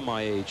close to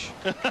my age.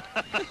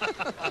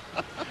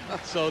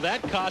 So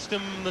that cost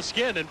him the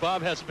skin, and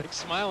Bob has a big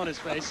smile on his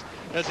face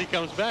as he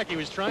comes back. He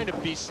was trying to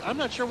be, I'm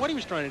not sure what he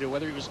was trying to do,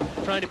 whether he was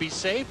trying to be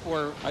safe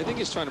or... I think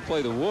he's trying to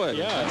play the wood.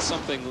 Yeah. That's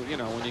something, you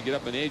know, when you get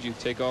up in age, you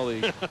take all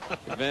the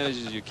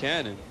advantages you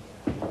can. And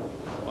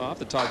well, I'll have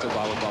to talk to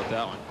Bob about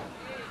that one.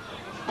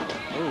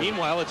 Ooh.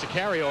 Meanwhile, it's a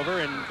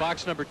carryover, and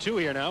box number 2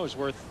 here now is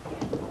worth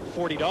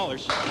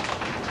 $40.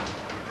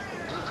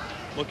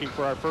 Looking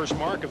for our first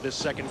mark of this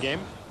second game.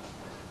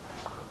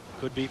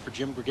 Could be for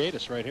Jim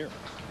Grigaitis right here.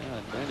 Yeah,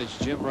 advantage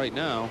Jim right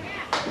now.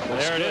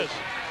 There it is.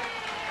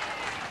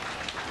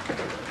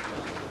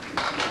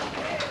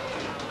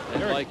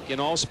 And like in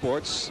all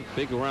sports, a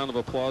big round of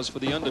applause for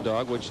the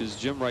underdog, which is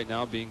Jim right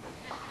now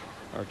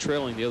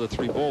trailing the other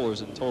 3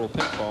 bowlers in total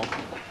pinfall.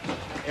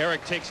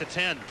 Eric takes a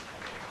 10.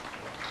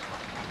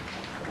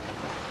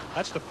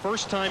 That's the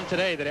first time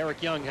today that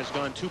Eric Young has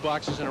gone 2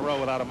 boxes in a row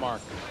without a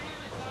mark.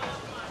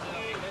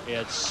 He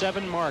had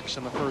 7 marks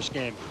in the first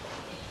game,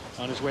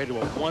 on his way to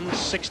a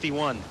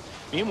 161.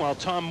 Meanwhile,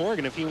 Tom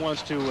Morgan, if he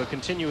wants to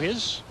continue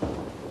his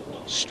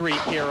streak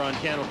here on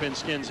Candlepin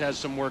Skins, has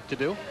some work to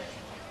do.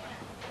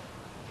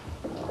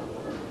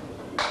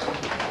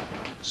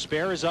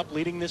 Spare is up,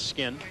 leading this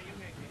skin.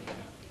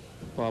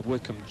 Bob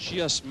Whitcomb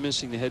just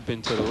missing the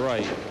headpin to the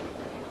right.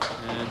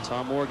 And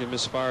Tom Morgan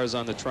misfires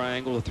on the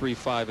triangle of 3,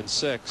 5, and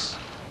 6.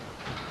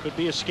 Could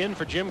be a skin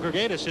for Jim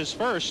Grigaitis, his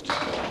first.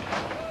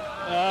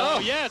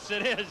 Oh, yes,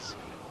 it is.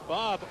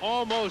 Bob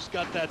almost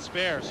got that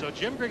spare. So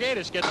Jim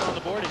Grigaitis gets on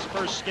the board, his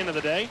first skin of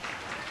the day.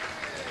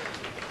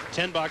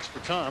 $10 for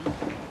Tom.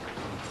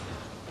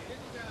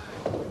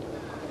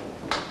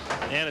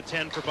 And a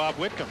 10 for Bob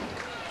Whitcomb.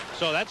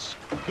 So that's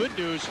good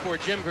news for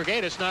Jim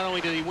Grigaitis. Not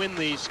only did he win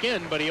the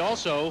skin, but he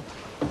also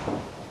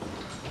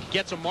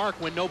gets a mark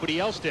when nobody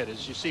else did,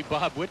 as you see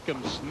Bob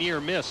Whitcomb's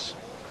near miss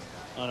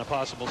on a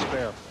possible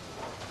spare.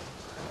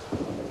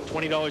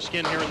 $20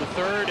 skin here in the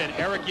third, and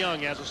Eric Young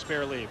has a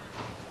spare leave.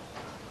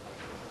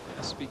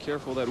 Has to be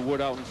careful of that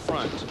wood out in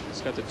front.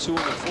 He's got the 2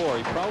 and the 4.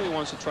 He probably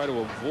wants to try to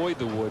avoid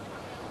the wood.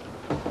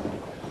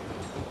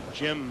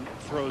 Jim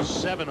throws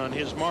 7 on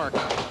his mark.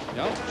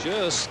 Yep,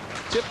 just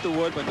tipped the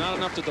wood, but not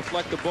enough to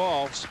deflect the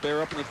ball.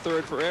 Spare up in the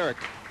third for Eric.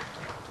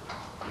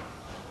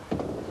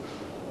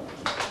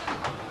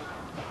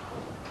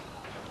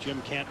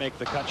 Jim can't make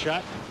the cut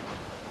shot.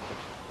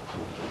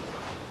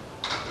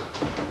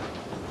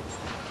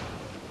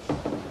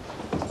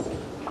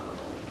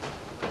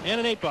 And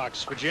an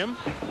 $8 for Jim.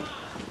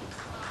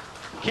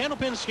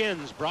 Candlepin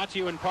Skins brought to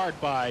you in part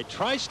by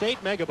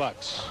Tri-State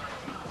Megabucks.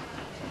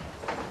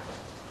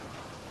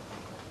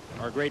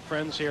 Our great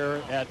friends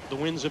here at the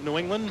Winds of New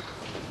England,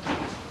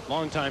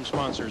 longtime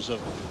sponsors of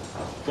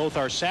both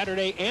our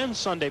Saturday and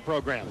Sunday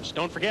programs.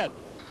 Don't forget,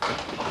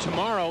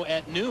 tomorrow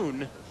at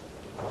noon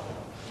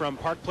from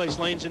Park Place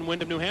Lanes in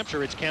Windham, New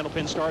Hampshire, it's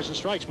Candlepin Stars and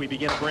Strikes. We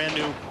begin a brand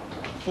new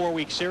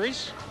 4-week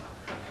series.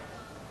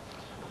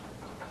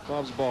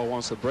 Bob's ball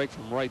wants to break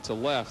from right to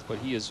left, but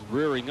he is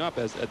rearing up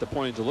at the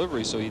point of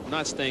delivery, so he's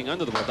not staying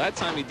under the ball. That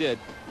time he did.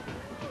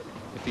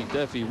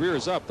 If he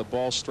rears up, the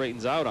ball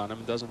straightens out on him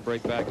and doesn't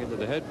break back into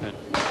the head pin.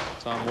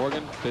 Tom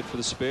Morgan bid for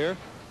the spare.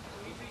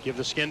 Give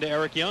the skin to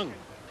Eric Young.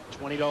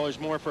 $20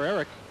 more for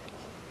Eric.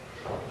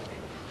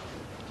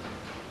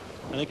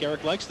 I think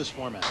Eric likes this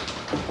format.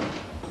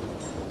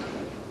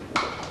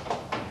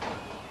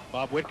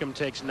 Bob Whitcomb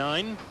takes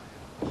 9.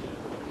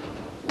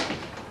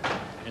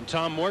 And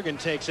Tom Morgan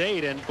takes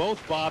 8. And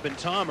both Bob and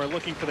Tom are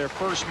looking for their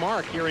first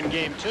mark here in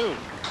game 2.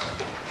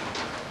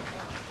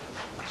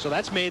 So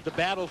that's made the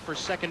battle for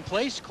second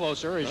place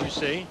closer, as you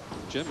see.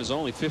 Jim is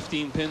only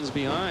 15 pins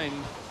behind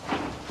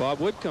Bob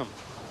Whitcomb.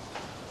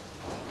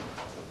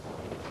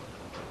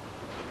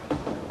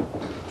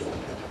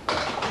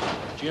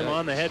 Jim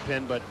on the head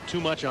pin, but too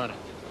much on it.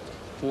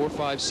 4,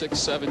 5, 6,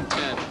 7,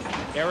 10.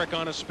 Eric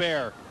on a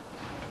spare.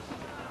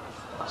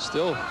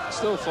 Still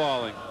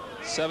falling.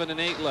 7 and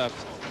 8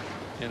 left.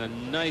 And a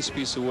nice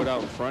piece of wood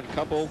out in front.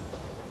 Couple,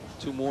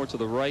 2 more to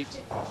the right.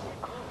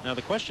 Now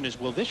the question is,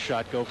 will this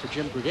shot go for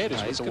Jim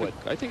Grigaitis with the wood?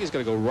 I think he's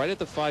going to go right at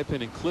the 5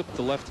 pin and clip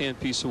the left-hand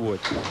piece of wood.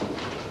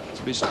 That's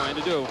what he's trying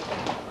to do.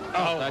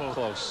 Oh, that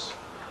close.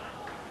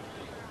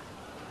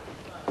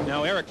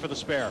 Now Eric for the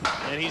spare,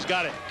 and he's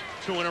got it.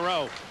 2 in a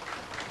row.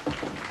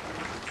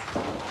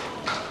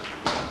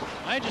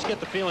 I just get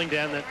the feeling,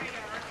 Dan, that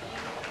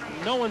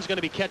no one's going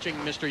to be catching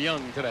Mr.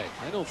 Young today.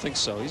 I don't think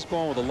so. He's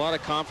bowling with a lot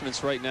of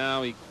confidence right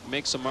now. He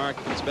makes a mark,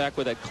 comes back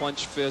with that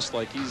clenched fist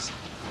like he's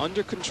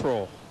under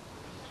control.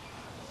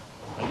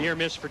 A near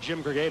miss for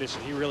Jim Grigaitis,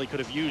 and he really could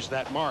have used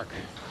that mark,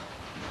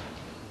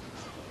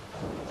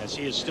 as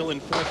he is still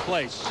in 4th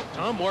place.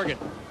 Tom Morgan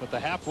with the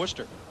half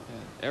Worcester.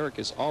 Yeah, Eric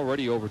is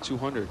already over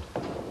 200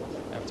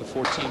 after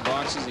 14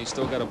 boxes. He's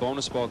still got a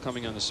bonus ball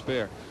coming on the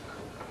spare.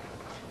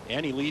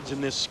 And he leads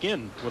in this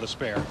skin with a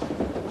spare.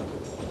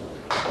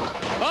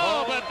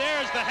 Oh, but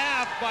there's the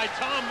half. by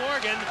Tom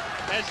Morgan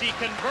as he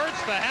converts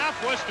the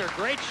half Worcester.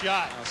 Great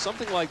shot.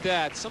 Something like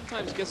that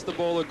sometimes gets the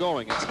bowler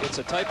going. It's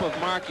a type of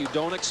mark you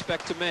don't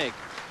expect to make.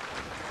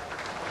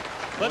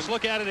 Let's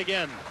look at it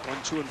again. 1,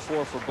 2, and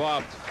 4 for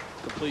Bob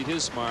to complete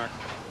his mark.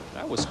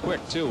 That was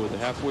quick, too, with the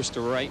half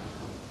Worcester right.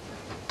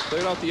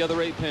 Cleared out the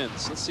other 8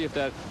 pins. Let's see if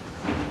that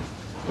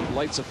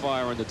lights a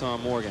fire into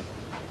Tom Morgan.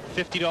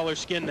 $50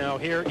 skin now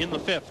here in the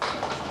 5th.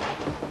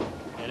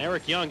 And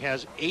Eric Young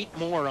has 8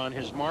 more on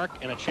his mark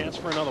and a chance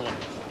for another one.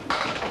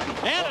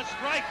 And a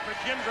strike for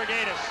Jim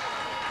Grigaitis.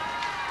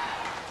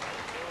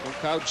 Don't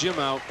count Jim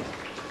out.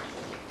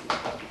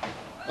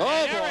 Oh,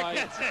 and boy. Eric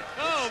gets it.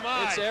 Oh,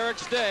 my. It's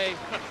Eric's day.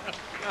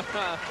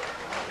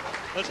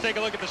 Let's take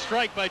a look at the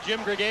strike by Jim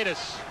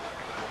Grigaitis.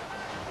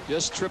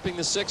 Just tripping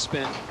the 6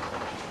 pin.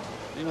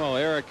 Meanwhile,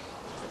 Eric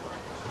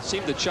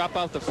seemed to chop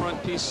out the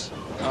front piece,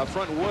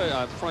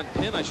 front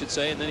pin, I should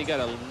say, and then he got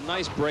a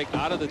nice break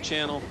out of the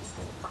channel.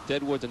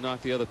 Deadwood to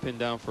knock the other pin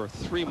down for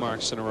 3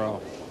 marks in a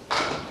row.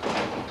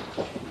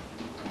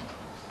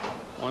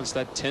 Wants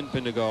that 10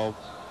 pin to go.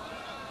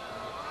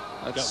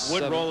 That's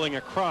got Wood rolling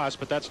across,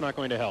 but that's not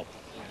going to help.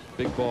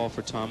 Big ball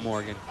for Tom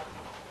Morgan.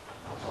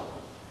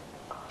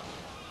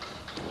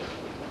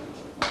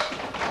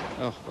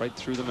 Oh, right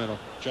through the middle.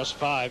 Just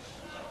 5.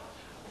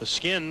 The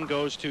skin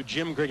goes to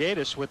Jim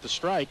Grigaitis with the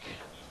strike.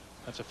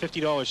 That's a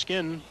 $50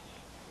 skin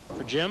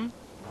for Jim.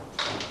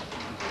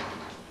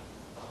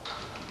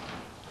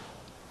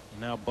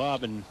 Now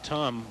Bob and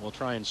Tom will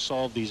try and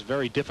solve these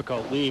very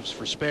difficult leaves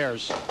for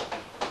spares.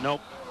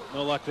 Nope,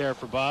 no luck there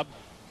for Bob.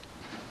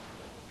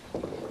 Oh,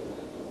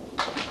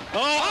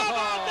 how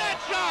about that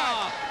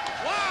shot?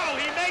 Wow,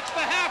 he makes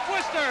the half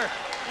Worcester.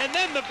 And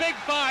then the big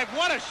 5.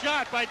 What a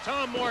shot by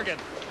Tom Morgan.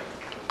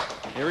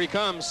 Here he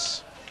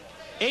comes.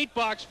 8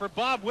 box for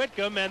Bob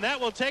Whitcomb, and that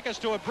will take us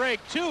to a break.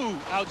 2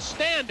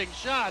 outstanding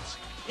shots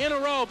in a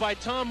row by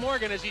Tom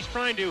Morgan as he's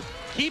trying to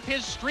keep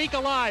his streak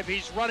alive.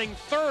 He's running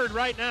 3rd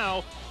right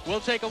now. We'll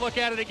take a look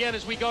at it again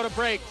as we go to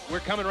break. We're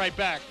coming right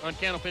back on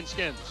Candlepin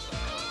Skins.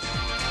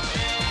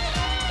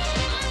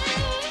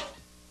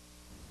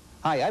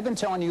 Hi, I've been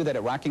telling you that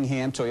at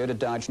Rockingham, Toyota,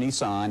 Dodge,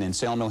 Nissan in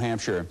Salem, New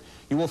Hampshire,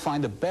 you will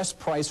find the best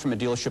price from a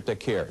dealership that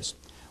cares.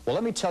 Well,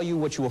 let me tell you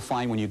what you will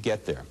find when you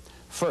get there.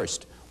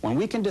 First, when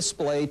we can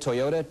display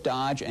Toyota,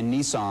 Dodge, and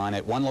Nissan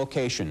at one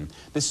location,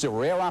 this is a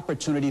rare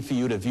opportunity for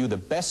you to view the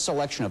best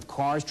selection of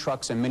cars,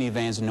 trucks, and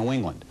minivans in New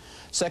England.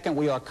 Second,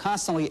 we are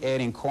constantly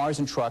adding cars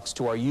and trucks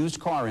to our used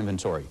car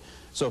inventory.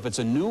 So if it's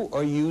a new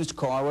or used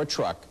car or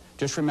truck,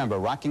 just remember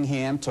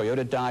Rockingham,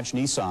 Toyota, Dodge,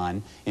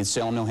 Nissan in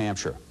Salem, New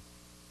Hampshire.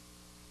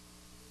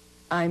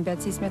 I'm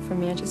Betsy Smith from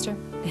Manchester,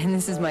 and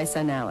this is my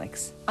son,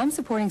 Alex. I'm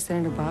supporting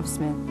Senator Bob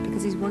Smith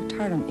because he's worked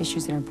hard on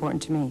issues that are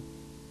important to me,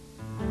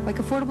 like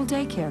affordable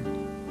daycare,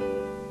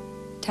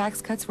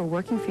 tax cuts for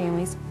working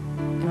families,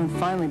 and on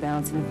finally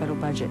balancing the federal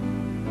budget.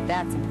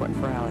 That's important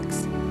for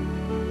Alex.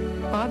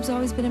 Bob's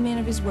always been a man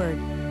of his word.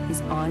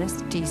 He's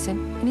honest, decent,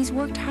 and he's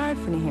worked hard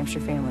for New Hampshire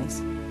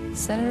families.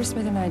 Senator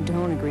Smith and I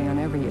don't agree on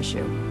every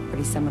issue, but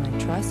he's someone I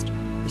trust,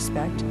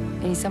 respect,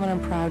 and he's someone I'm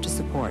proud to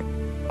support.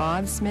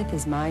 Bob Smith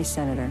is my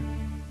senator.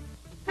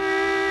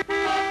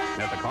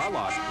 At the car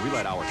lot, we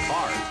let our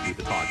cars do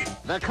the talking.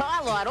 The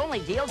car lot only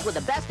deals with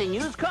the best in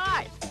used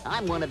cars.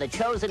 I'm one of the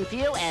chosen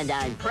few, and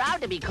I'm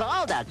proud to be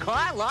called a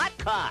car lot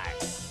car.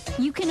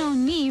 You can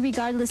own me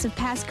regardless of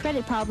past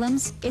credit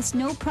problems. It's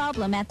no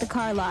problem at the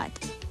car lot.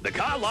 The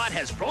car lot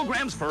has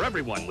programs for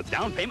everyone with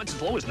down payments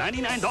as low as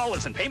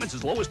 $99 and payments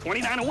as low as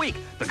 $29 a week.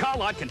 The car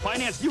lot can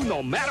finance you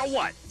no matter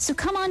what. So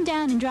come on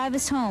down and drive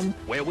us home.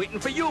 We're waiting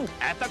for you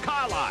at the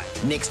car lot.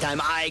 Next time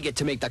I get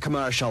to make the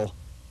commercial.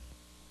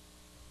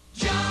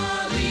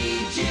 Jolly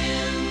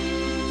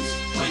Jims.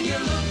 When you're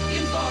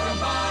looking for a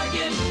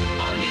bargain,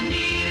 all you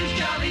need is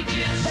Jolly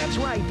Jims. That's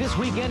right. This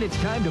weekend,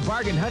 it's time to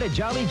bargain hunt at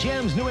Jolly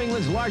Jims, New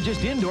England's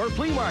largest indoor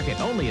flea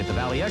market, only at the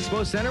Valley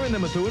Expo Center in the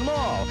Methuen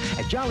Mall.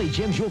 At Jolly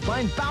Jims, you'll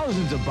find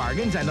thousands of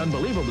bargains and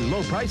unbelievably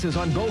low prices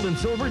on gold and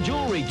silver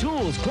jewelry,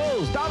 tools,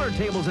 clothes, dollar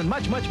tables, and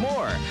much, much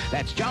more.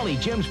 That's Jolly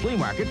Jims Flea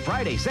Market,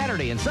 Friday,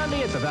 Saturday, and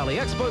Sunday at the Valley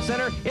Expo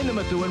Center in the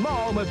Methuen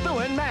Mall,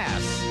 Methuen,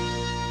 Mass.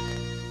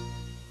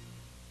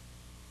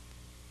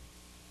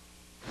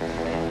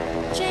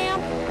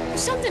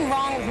 There's something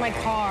wrong with my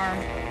car.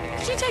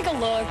 Could you take a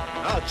look?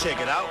 I'll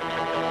check it out.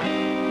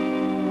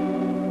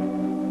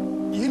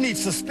 You need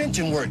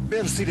suspension work.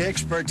 Better see the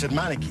experts at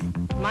Meineke.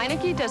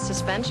 Meineke does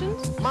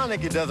suspensions?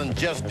 Meineke doesn't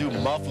just do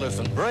mufflers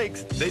and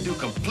brakes. They do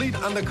complete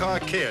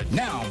undercar care.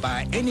 Now,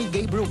 buy any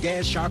Gabriel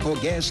gas shock or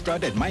gas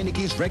strut at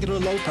Meineke's regular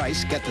low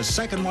price. Get the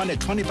second one at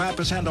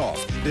 25%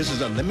 off. This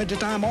is a limited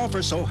time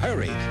offer, so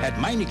hurry. At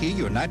Meineke,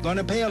 you're not going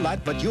to pay a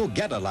lot, but you'll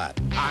get a lot.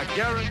 I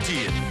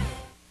guarantee it.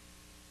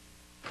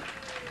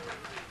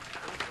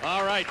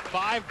 All right,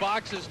 5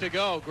 boxes to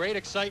go. Great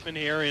excitement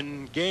here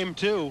in game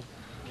 2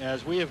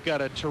 as we have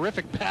got a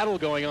terrific battle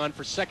going on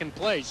for second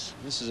place.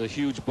 This is a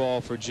huge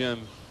ball for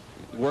Jim.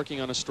 Working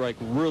on a strike,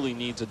 really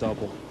needs a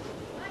double.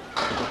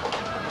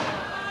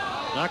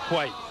 Not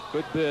quite.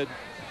 Good bid.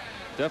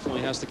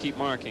 Definitely has to keep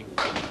marking.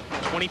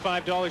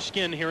 $25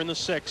 skin here in the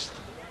 6th.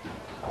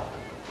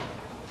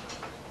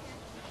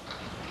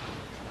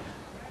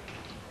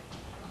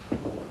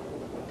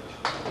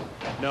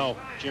 No,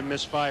 Jim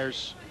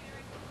misfires.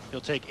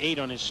 He'll take 8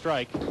 on his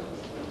strike.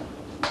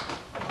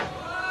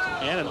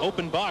 And an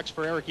open box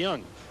for Eric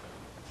Young.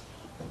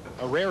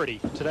 A rarity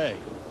today.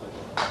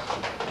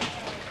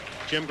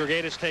 Jim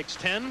Grigaitis takes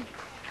 10.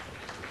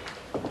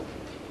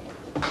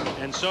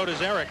 And so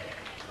does Eric.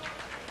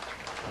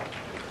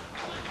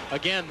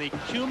 Again, the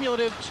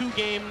cumulative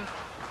 2-game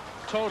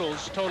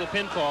totals, total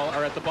pinfall,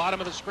 are at the bottom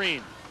of the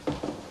screen.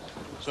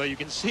 So you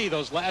can see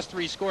those last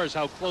 3 scores,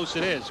 how close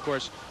it is. Of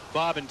course,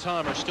 Bob and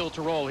Tom are still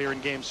to roll here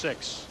in game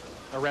 6,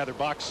 or rather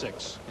box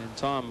 6. And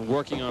Tom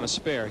working on a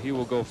spare. He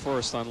will go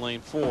first on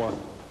lane 4.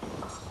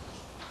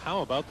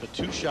 How about the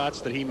 2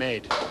 shots that he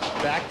made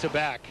back to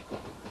back?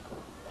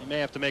 He may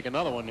have to make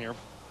another one here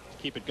to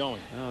keep it going.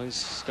 Well,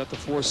 he's got the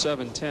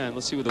 4-7-10.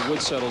 Let's see where the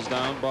wood settles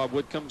down. Bob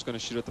Whitcomb's going to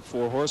shoot at the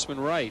 4 horseman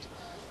right.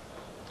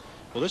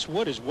 Well, this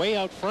wood is way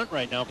out front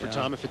right now for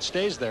Tom if it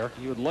stays there.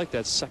 He would like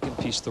that second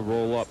piece to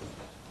roll up.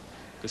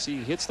 Because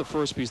he hits the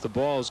first piece, the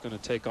ball is going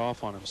to take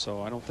off on him.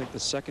 So I don't think the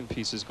second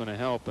piece is going to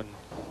help. And,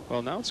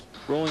 well, now it's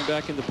rolling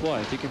back into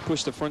play. If he can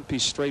push the front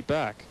piece straight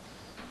back.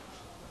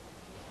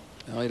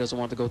 No, he doesn't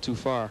want to go too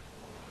far.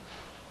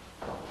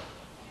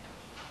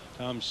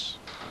 Tom's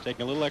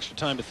taking a little extra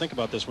time to think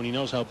about this when he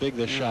knows how big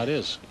this shot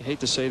is. I hate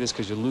to say this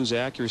because you lose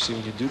accuracy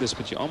when you do this,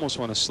 but you almost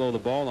want to slow the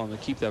ball down to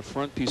keep that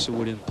front piece of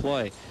wood in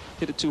play.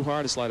 Hit it too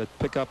hard, it's like to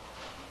pick up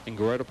and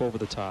go right up over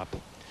the top.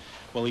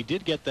 Well, he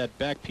did get that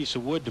back piece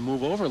of wood to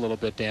move over a little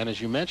bit, Dan,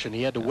 as you mentioned.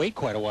 He had to wait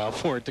quite a while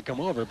for it to come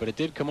over, but it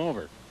did come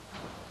over.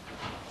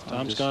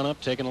 Tom's gone up,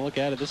 taking a look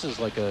at it. This is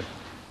like a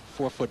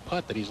 4-foot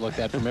putt that he's looked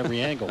at from every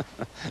angle.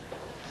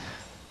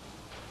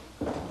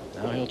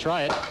 Now he'll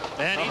try it,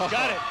 and he's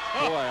got it.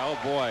 Oh. Boy, oh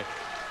boy.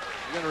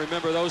 You're going to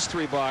remember those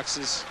 3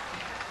 boxes.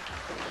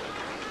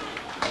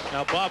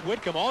 Now, Bob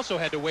Whitcomb also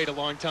had to wait a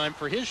long time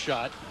for his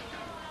shot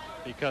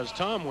because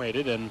Tom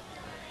waited, and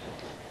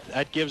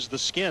that gives the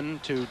skin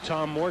to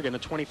Tom Morgan, a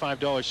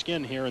 $25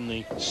 skin here in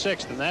the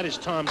 6th, and that is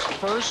Tom's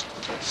first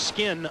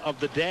skin of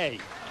the day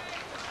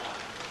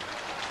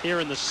here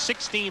in the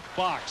 16th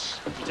box.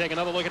 You take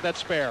another look at that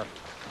spare.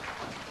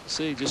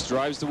 See, just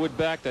drives the wood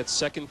back. That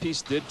second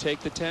piece did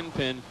take the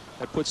 10-pin.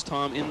 That puts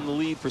Tom in the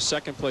lead for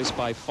second place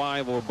by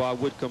 5 over Bob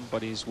Whitcomb,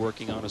 but he's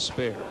working on a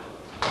spare.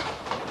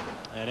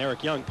 And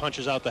Eric Young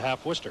punches out the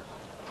half Worcester.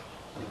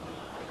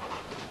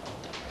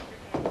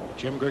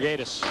 Jim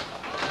Grigaitis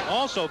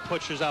also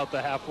pushes out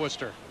the half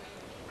Worcester.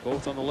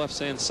 Both on the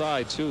left-hand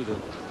side, too. The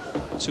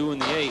 2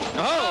 and the 8.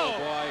 Oh,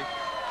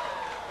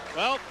 boy.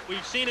 Well,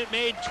 we've seen it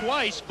made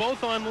twice,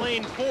 both on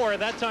lane 4,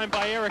 that time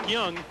by Eric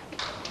Young.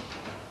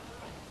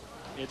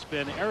 It's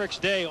been Eric's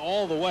day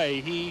all the way.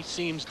 He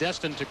seems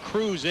destined to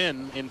cruise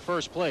in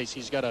first place.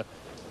 He's got a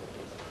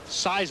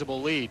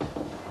sizable lead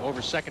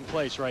over second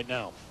place right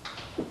now.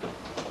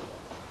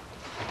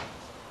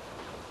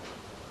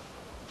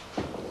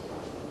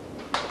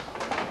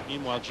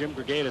 Meanwhile, Jim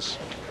Grigaitis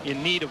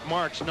in need of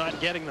marks, not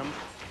getting them.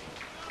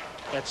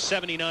 At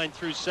 79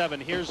 through 7.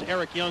 Here's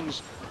Eric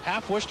Young's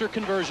half Worcester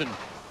conversion.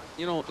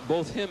 You know,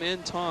 both him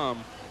and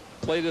Tom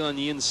played it on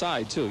the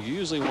inside, too. You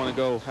usually want to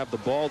go have the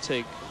ball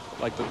take,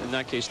 like in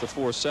that case, the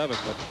 4-7,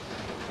 but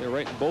they're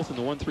right both in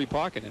the 1-3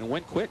 pocket, and it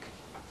went quick.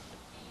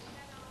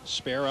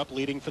 Spare up,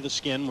 leading for the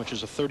skin, which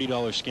is a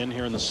 $30 skin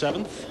here in the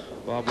 7th.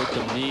 Bob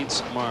Whitcomb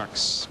needs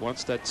marks.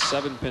 Wants that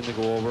 7-pin to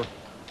go over.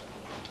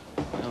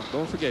 Now,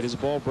 don't forget, his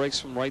ball breaks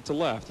from right to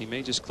left. He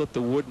may just clip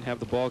the wood and have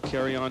the ball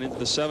carry on into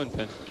the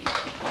 7-pin.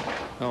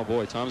 Oh,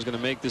 boy, Tom's going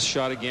to make this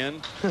shot again.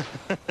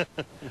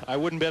 I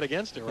wouldn't bet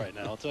against it right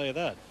now, I'll tell you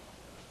that.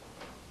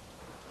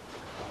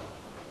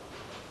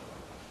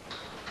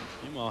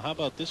 Meanwhile, how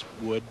about this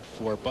wood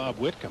for Bob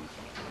Whitcomb?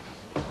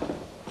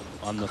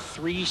 On the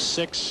 3,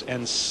 6,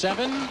 and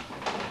 7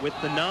 with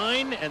the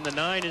 9, and the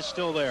 9 is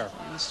still there.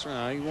 That's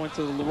right. He went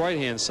to the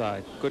right-hand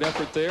side. Good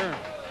effort there.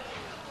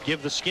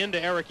 Give the skin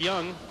to Eric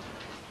Young.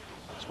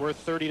 It's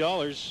worth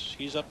 $30.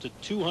 He's up to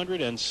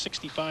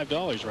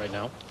 $265 right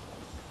now.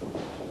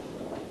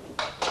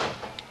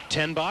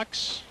 10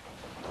 box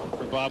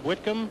for Bob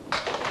Whitcomb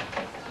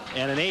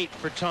and an 8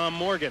 for Tom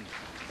Morgan.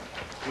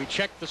 We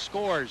check the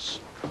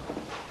scores.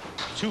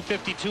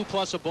 252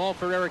 plus a ball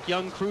for Eric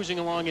Young, cruising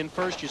along in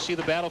first. You see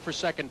the battle for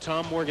second.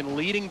 Tom Morgan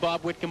leading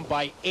Bob Whitcomb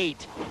by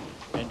 8,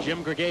 and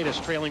Jim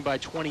Grigaitis trailing by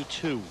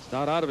 22.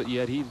 Not out of it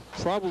yet. He'd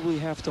probably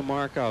have to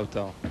mark out,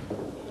 though.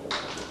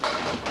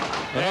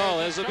 Oh,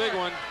 there's a big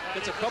one.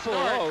 Gets a couple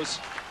of those.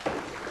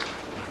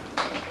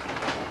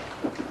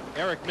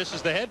 Eric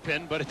misses the head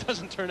pin, but it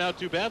doesn't turn out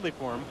too badly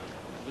for him.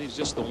 Leaves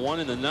just the 1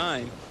 and the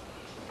 9.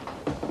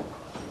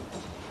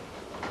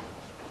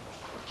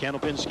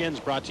 Candlepin Skins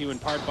brought to you in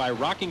part by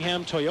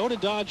Rockingham Toyota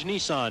Dodge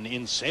Nissan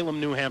in Salem,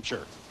 New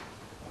Hampshire.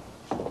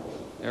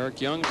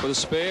 Eric Young for the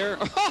spare.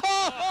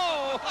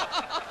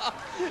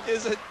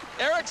 Is it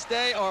Eric's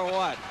day or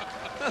what?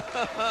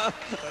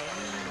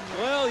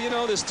 Well, you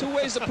know, there's 2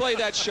 ways to play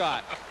that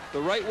shot.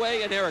 The right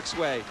way and Eric's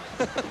way.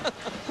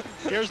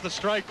 Here's the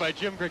strike by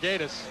Jim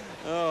Grigaitis.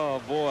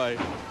 Oh, boy.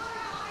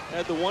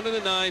 Had the 1 and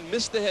a 9,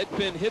 missed the head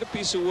pin, hit a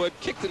piece of wood,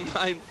 kicked the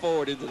 9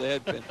 forward into the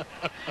head pin.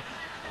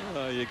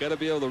 You got to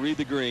be able to read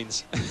the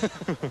greens.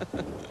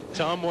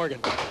 Tom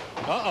Morgan.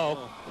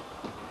 Uh-oh.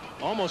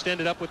 Almost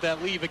ended up with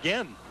that leave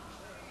again.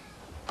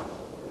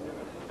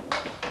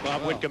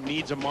 Bob Whitcomb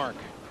needs a mark,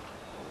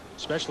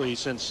 especially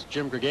since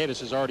Jim Grigaitis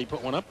has already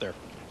put one up there.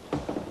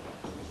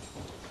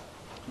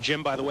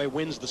 Jim, by the way,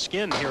 wins the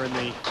skin here in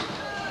the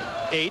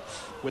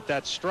 8th with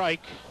that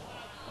strike.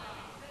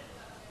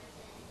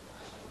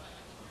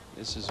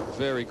 This is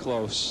very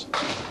close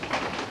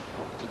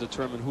to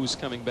determine who's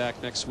coming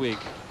back next week.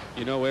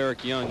 You know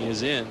Eric Young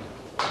is in,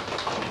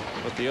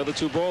 but the other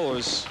 2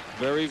 bowlers,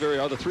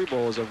 other 3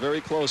 bowlers are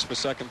very close for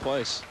 2nd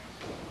place.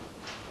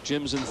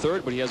 Jim's in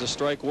 3rd, but he has a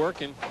strike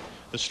working.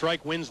 The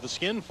strike wins the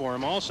skin for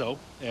him also,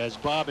 as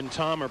Bob and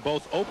Tom are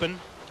both open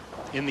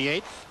in the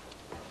 8th.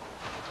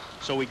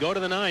 So we go to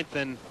the 9th,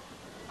 and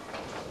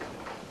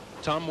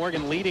Tom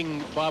Morgan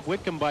leading Bob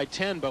Whitcomb by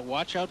 10, but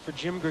watch out for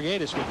Jim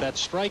Grigaitis with that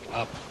strike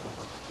up.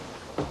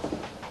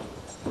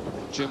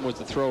 Jim was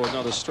to throw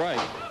another strike.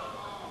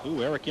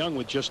 Ooh, Eric Young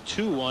with just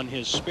 2 on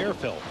his spare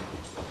fill.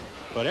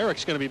 But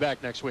Eric's going to be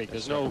back next week.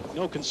 There's no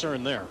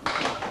concern there.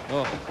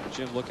 Oh,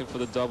 Jim looking for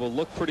the double.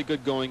 Looked pretty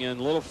good going in,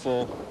 a little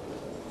full.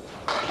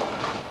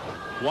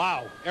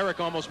 Wow, Eric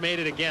almost made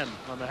it again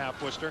on the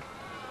half-twister.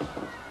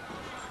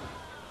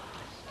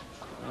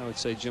 I would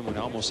say Jim would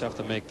almost have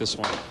to make this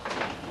one.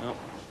 Nope.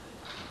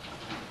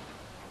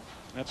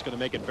 That's going to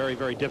make it very,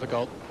 very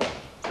difficult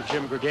for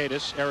Jim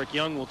Grigaitis. Eric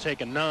Young will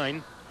take a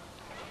 9.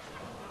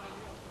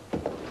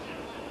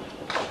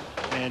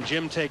 And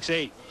Jim takes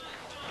 8.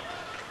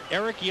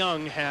 Eric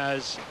Young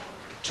has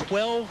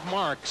 12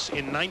 marks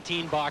in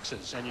 19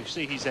 boxes. And you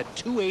see he's at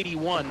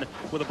 281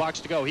 with a box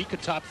to go. He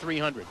could top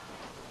 300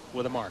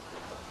 with a mark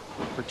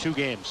for 2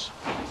 games.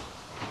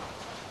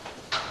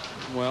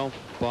 Well,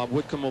 Bob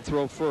Whitcomb will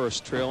throw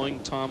first, trailing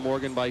Tom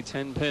Morgan by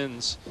 10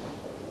 pins.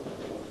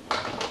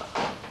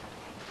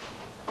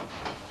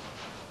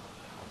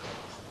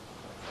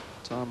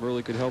 Tom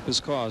really could help his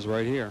cause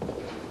right here.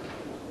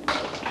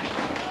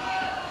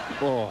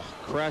 Oh,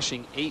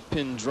 crashing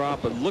 8-pin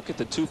drop, but look at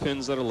the 2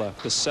 pins that are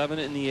left. The 7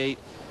 and the 8.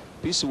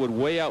 Piece of wood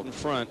way out in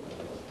front.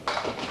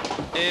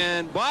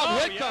 And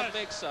Bob Whitcomb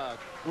makes a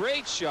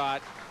great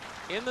shot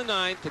in the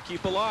 9th to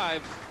keep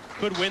alive.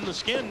 Could win the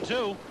skin,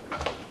 too.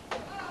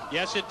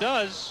 Yes, it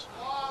does.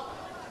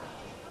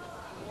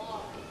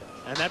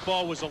 And that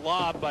ball was a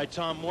lob by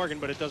Tom Morgan,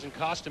 but it doesn't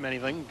cost him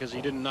anything because he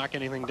didn't knock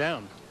anything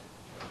down.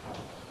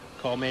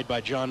 Call made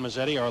by John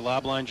Mazzetti, our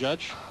lob line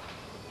judge.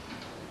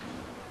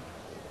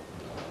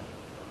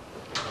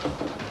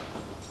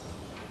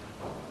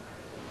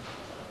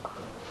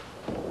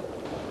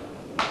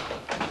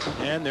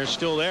 And they're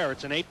still there.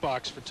 It's an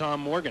 8-box for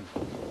Tom Morgan.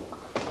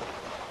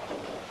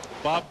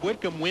 Bob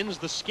Whitcomb wins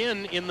the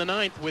skin in the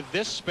 9th with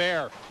this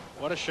spare.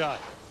 What a shot.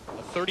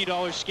 A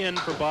 $30 skin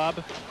for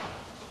Bob.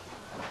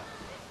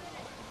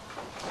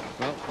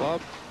 Well,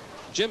 Bob,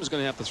 Jim's going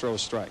to have to throw a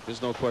strike.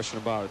 There's no question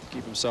about it to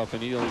keep himself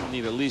in. He'll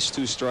need at least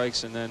 2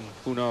 strikes, and then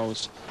who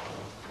knows.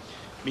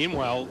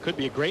 Meanwhile, could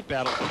be a great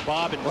battle for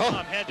Bob and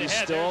Tom head to head. He's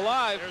still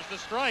alive. There's the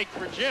strike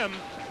for Jim.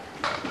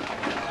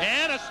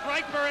 And a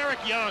strike for Eric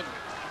Young.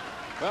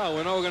 Well,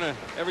 we know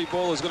every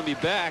bowler is going to be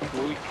back.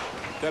 We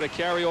got a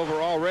carryover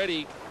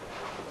already.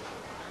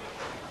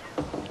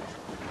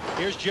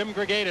 Here's Jim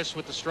Grigaitis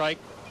with the strike.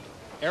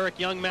 Eric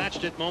Young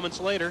matched it moments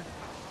later.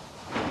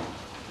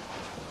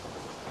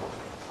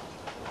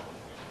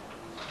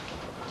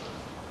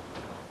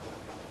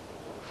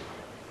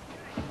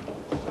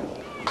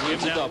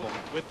 Gives a double.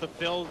 With the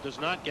fill, does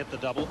not get the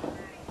double.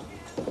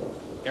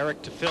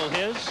 Eric to fill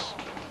his.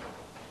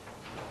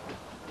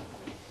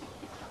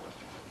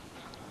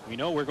 We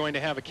know we're going to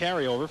have a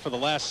carryover for the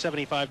last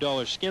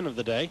 $75 skin of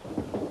the day.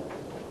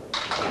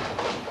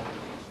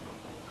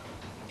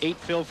 8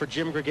 fill for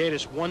Jim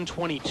Grigaitis,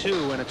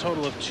 122, and a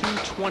total of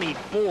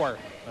 224.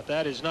 But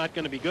that is not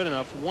going to be good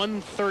enough.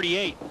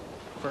 138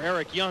 for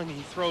Eric Young.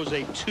 He throws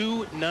a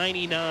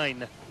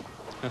 299.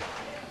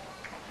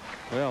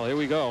 Well, here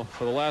we go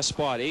for the last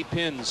spot. 8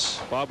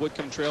 pins. Bob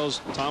Whitcomb trails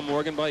Tom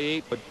Morgan by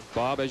 8, but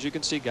Bob, as you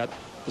can see, got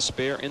the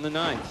spare in the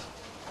 9th.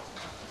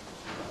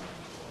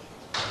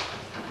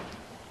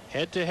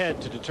 Head to head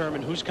to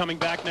determine who's coming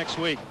back next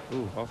week.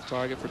 Ooh, off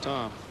target for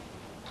Tom.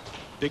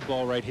 Big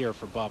ball right here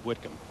for Bob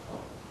Whitcomb.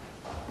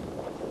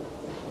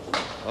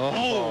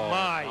 Oh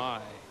my.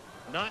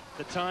 Not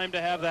the time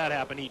to have that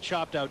happen. He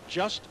chopped out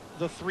just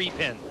the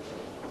 3-pin.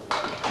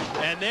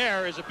 And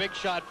there is a big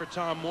shot for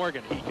Tom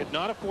Morgan. He could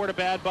not afford a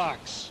bad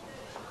box.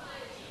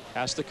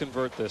 Has to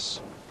convert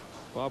this.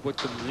 Bob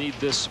Whitcomb need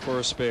this for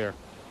a spare.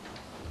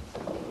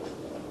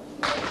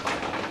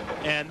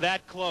 And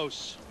that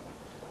close.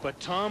 But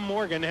Tom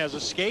Morgan has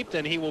escaped,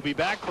 and he will be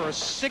back for a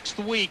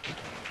 6th week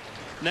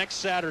next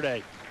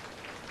Saturday.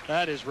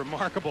 That is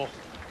remarkable.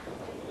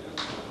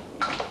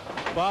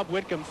 Bob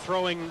Whitcomb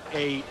throwing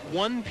a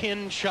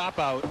 1-pin chop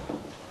out,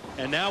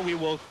 and now we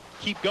will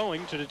keep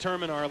going to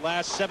determine our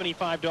last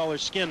 $75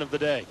 skin of the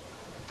day.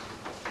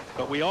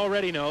 But we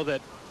already know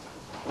that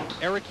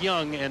Eric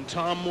Young and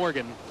Tom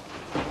Morgan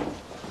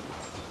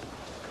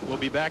will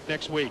be back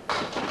next week.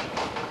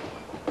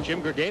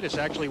 Jim Grigaitis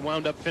actually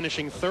wound up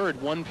finishing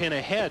third, 1 pin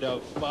ahead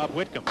of Bob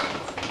Whitcomb.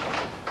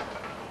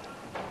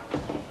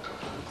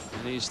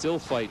 And he's still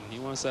fighting. He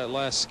wants that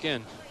last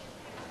skin.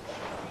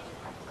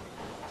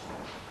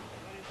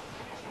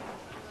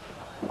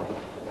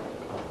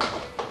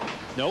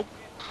 Nope.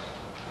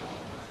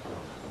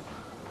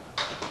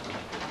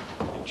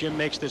 If Jim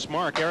makes this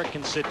mark, Eric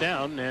can sit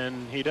down,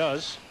 and he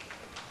does.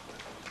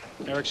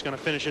 Eric's going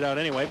to finish it out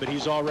anyway, but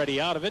he's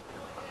already out of it,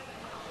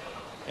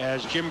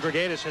 as Jim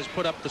Grigaitis has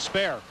put up the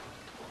spare.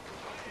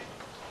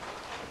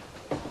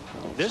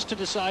 This to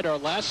decide our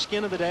last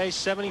skin of the day,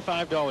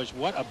 $75.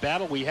 What a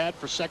battle we had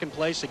for second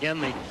place.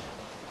 Again,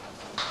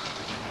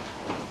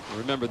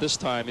 remember, this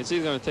time it's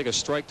either going to take a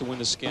strike to win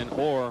the skin,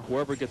 or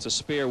whoever gets a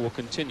spare will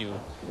continue.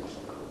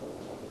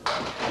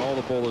 All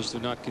the bowlers do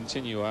not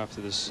continue after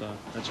this.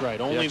 That's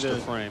right. Only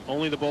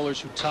the bowlers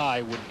who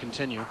tie would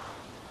continue.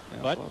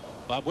 Yeah, but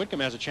Bob Whitcomb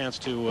has a chance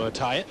to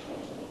tie it,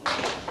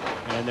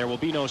 and there will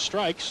be no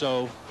strike,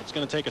 so it's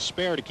going to take a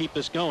spare to keep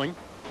this going.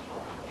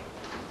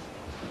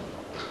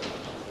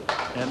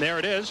 And there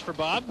it is for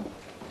Bob.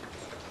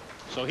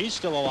 So he's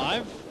still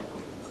alive.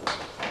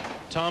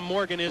 Tom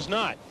Morgan is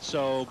not.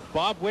 So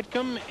Bob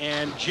Whitcomb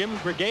and Jim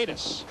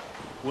Grigaitis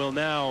will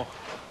now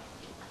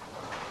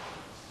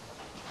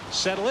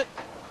settle it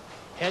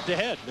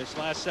head-to-head, this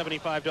last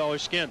 $75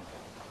 skin.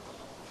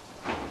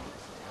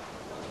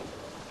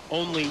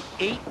 Only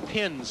 8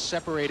 pins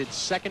separated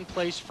second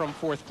place from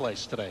fourth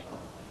place today.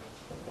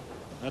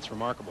 That's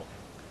remarkable.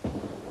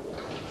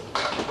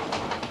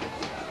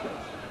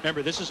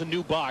 Remember, this is a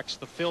new box.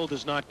 The fill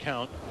does not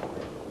count.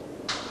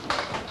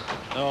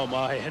 Oh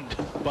my, and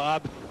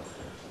Bob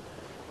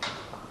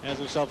has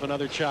himself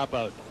another chop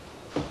out.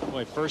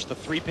 Boy, first the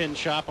 3-pin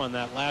chop on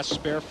that last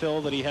spare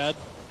fill that he had,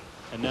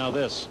 and now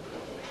this.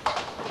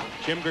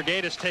 Jim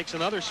Grigaitis takes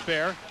another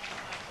spare.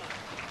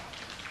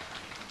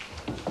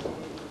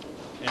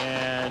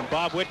 And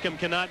Bob Whitcomb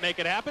cannot make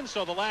it happen,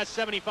 so the last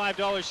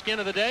 $75 skin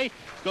of the day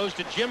goes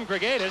to Jim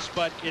Grigaitis,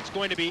 but it's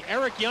going to be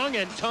Eric Young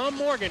and Tom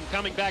Morgan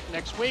coming back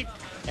next week,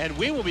 and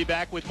we will be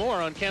back with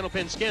more on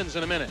Candlepin Skins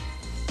in a minute.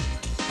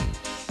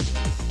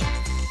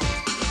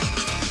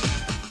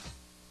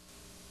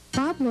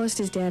 Bob lost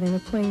his dad in a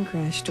plane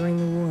crash during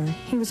the war.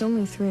 He was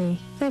only 3.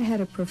 That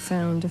had a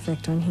profound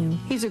effect on him.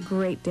 He's a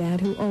great dad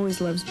who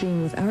always loves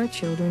being with our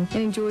children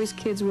and enjoys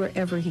kids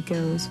wherever he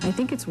goes. I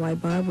think it's why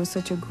Bob was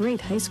such a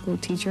great high school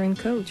teacher and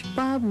coach.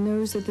 Bob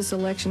knows that this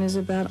election is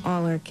about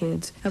all our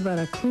kids, about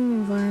a clean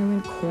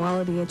environment,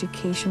 quality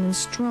education, and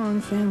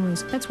strong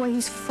families. That's why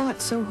he's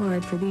fought so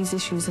hard for these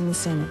issues in the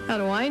Senate. How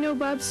do I know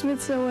Bob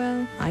Smith so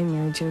well? I'm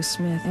Mary Jo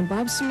Smith, and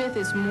Bob Smith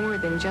is more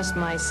than just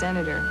my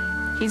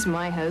senator. He's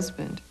my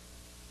husband.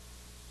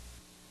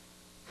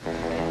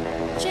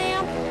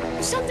 Champ,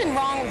 there's something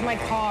wrong with my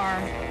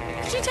car.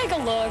 Could you take a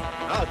look?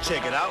 I'll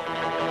check it out.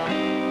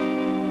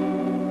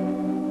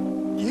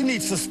 You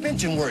need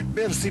suspension work.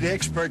 Better see the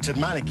experts at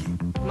Meineke.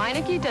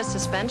 Meineke does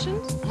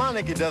suspensions?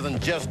 Meineke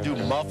doesn't just do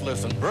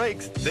mufflers and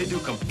brakes. They do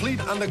complete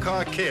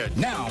undercar care.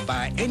 Now,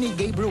 buy any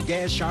Gabriel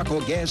gas shock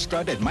or gas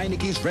strut at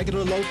Meineke's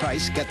regular low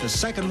price. Get the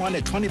second one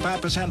at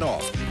 25%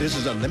 off. This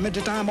is a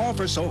limited time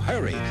offer, so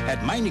hurry. At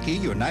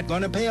Meineke, you're not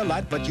going to pay a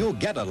lot, but you'll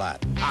get a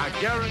lot. I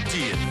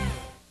guarantee it.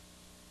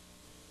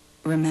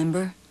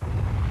 Remember?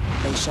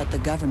 They shut the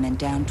government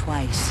down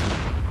twice.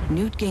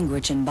 Newt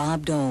Gingrich and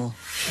Bob Dole.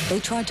 They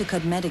tried to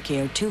cut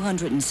Medicare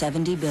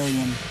 $270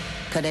 billion.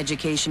 Cut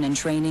education and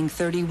training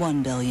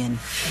 $31 billion.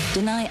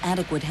 Deny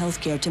adequate health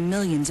care to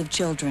millions of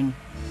children.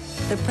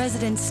 The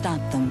president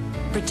stopped them,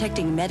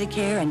 protecting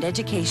Medicare and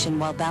education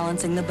while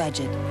balancing the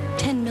budget.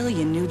 10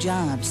 million new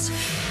jobs.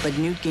 But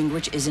Newt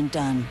Gingrich isn't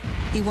done.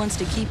 He wants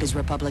to keep his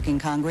Republican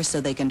Congress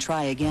so they can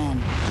try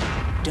again.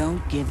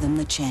 Don't give them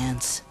the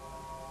chance.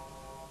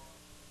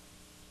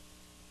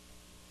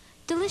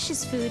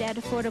 Delicious food at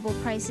affordable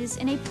prices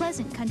and a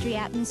pleasant country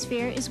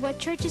atmosphere is what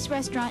Church's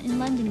Restaurant in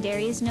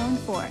Londonderry is known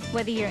for.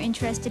 Whether you're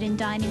interested in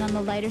dining on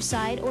the lighter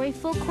side or a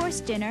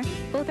full-course dinner,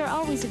 both are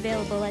always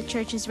available at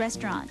Church's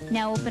Restaurant.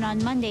 Now open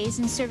on Mondays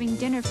and serving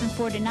dinner from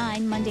 4 to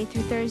 9, Monday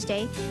through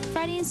Thursday,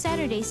 Friday and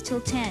Saturdays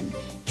till 10.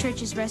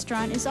 Church's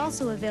Restaurant is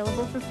also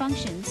available for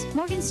functions.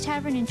 Morgan's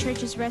Tavern and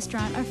Church's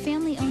Restaurant are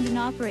family-owned and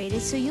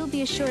operated, so you'll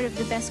be assured of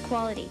the best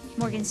quality.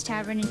 Morgan's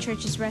Tavern and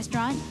Church's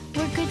Restaurant,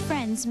 where good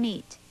friends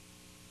meet.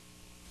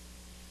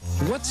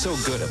 What's so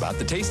good about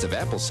the taste of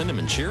apple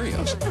cinnamon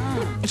Cheerios?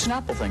 It's an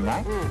apple thing,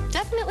 right?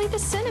 Definitely the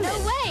cinnamon. No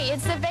way,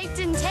 it's the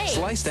baked-in taste.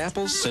 Sliced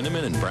apples,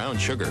 cinnamon, and brown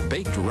sugar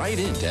baked right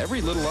into every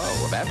little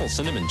O of apple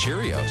cinnamon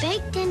Cheerios.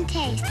 Baked-in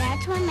taste,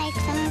 that's what makes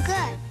them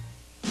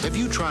good. Have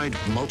you tried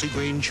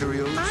multigrain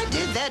Cheerios? I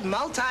did that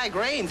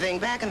multi-grain thing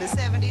back in the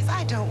 70s.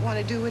 I don't want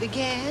to do it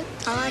again.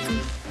 I like them.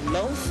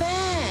 Low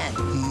fat.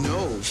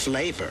 No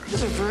flavor.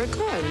 These are very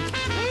good.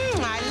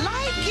 I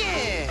like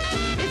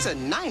it. It's a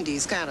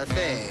 90s kind of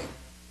thing.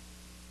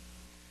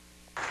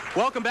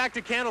 Welcome back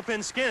to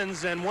Candlepin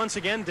Skins, and once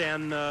again,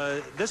 Dan,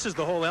 this is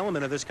the whole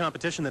element of this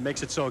competition that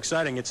makes it so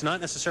exciting. It's not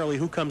necessarily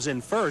who comes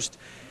in first.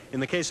 In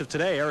the case of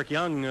today, Eric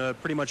Young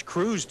pretty much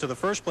cruised to the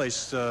first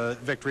place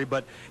victory,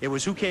 but it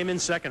was who came in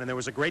second, and there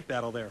was a great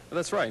battle there.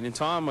 That's right. And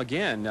Tom,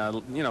 again,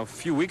 you know, a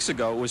few weeks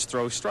ago it was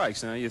throw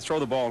strikes. You throw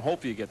the ball and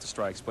hope you get the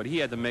strikes, but he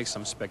had to make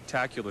some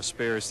spectacular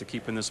spares to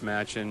keep in this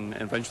match and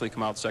eventually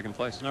come out second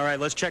place. All right,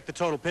 let's check the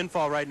total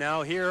pinfall right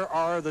now. Here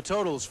are the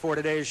totals for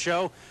today's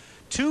show.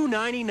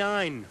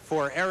 $299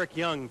 for Eric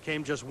Young,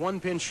 came just one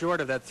pin short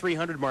of that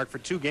 300 mark for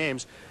 2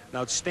 games. An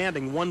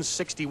outstanding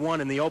 161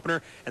 in the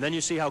opener, and then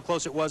you see how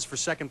close it was for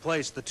second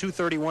place. The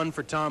 231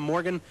 for Tom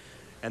Morgan,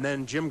 and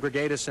then Jim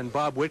Grigaitis and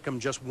Bob Whitcomb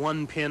just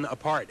 1 pin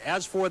apart.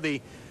 As for the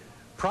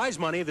prize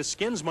money, the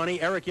skins money,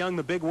 Eric Young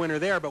the big winner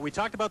there, but we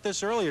talked about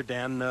this earlier,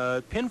 Dan.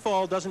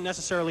 Pinfall doesn't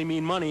necessarily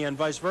mean money and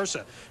vice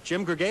versa.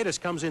 Jim Grigaitis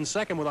comes in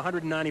second with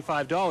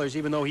 $195,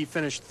 even though he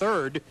finished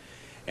third.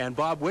 And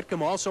Bob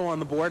Whitcomb also on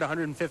the board,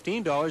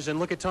 $115. And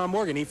look at Tom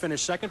Morgan. He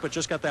finished second, but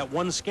just got that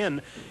 1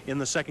 skin in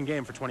the second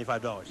game for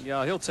 $25.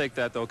 Yeah, he'll take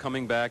that, though,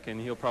 coming back,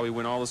 and he'll probably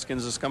win all the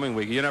skins this coming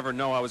week. You never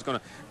know how it's going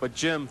to. But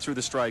Jim threw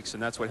the strikes,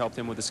 and that's what helped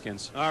him with the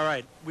skins. All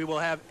right. We will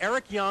have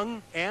Eric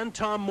Young and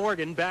Tom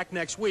Morgan back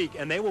next week,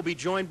 and they will be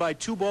joined by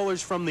 2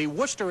 bowlers from the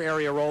Worcester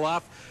area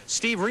roll-off,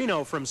 Steve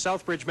Reno from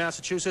Southbridge,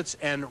 Massachusetts,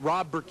 and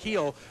Rob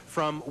Burkiel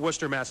from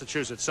Worcester,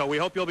 Massachusetts. So we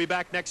hope you'll be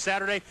back next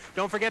Saturday.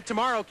 Don't forget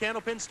tomorrow,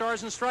 Candlepin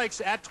Stars and Strikes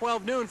at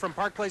 12 noon from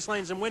Park Place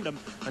Lanes in Wyndham.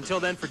 Until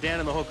then, for Dan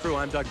and the whole crew,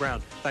 I'm Doug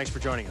Brown. Thanks for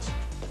joining us.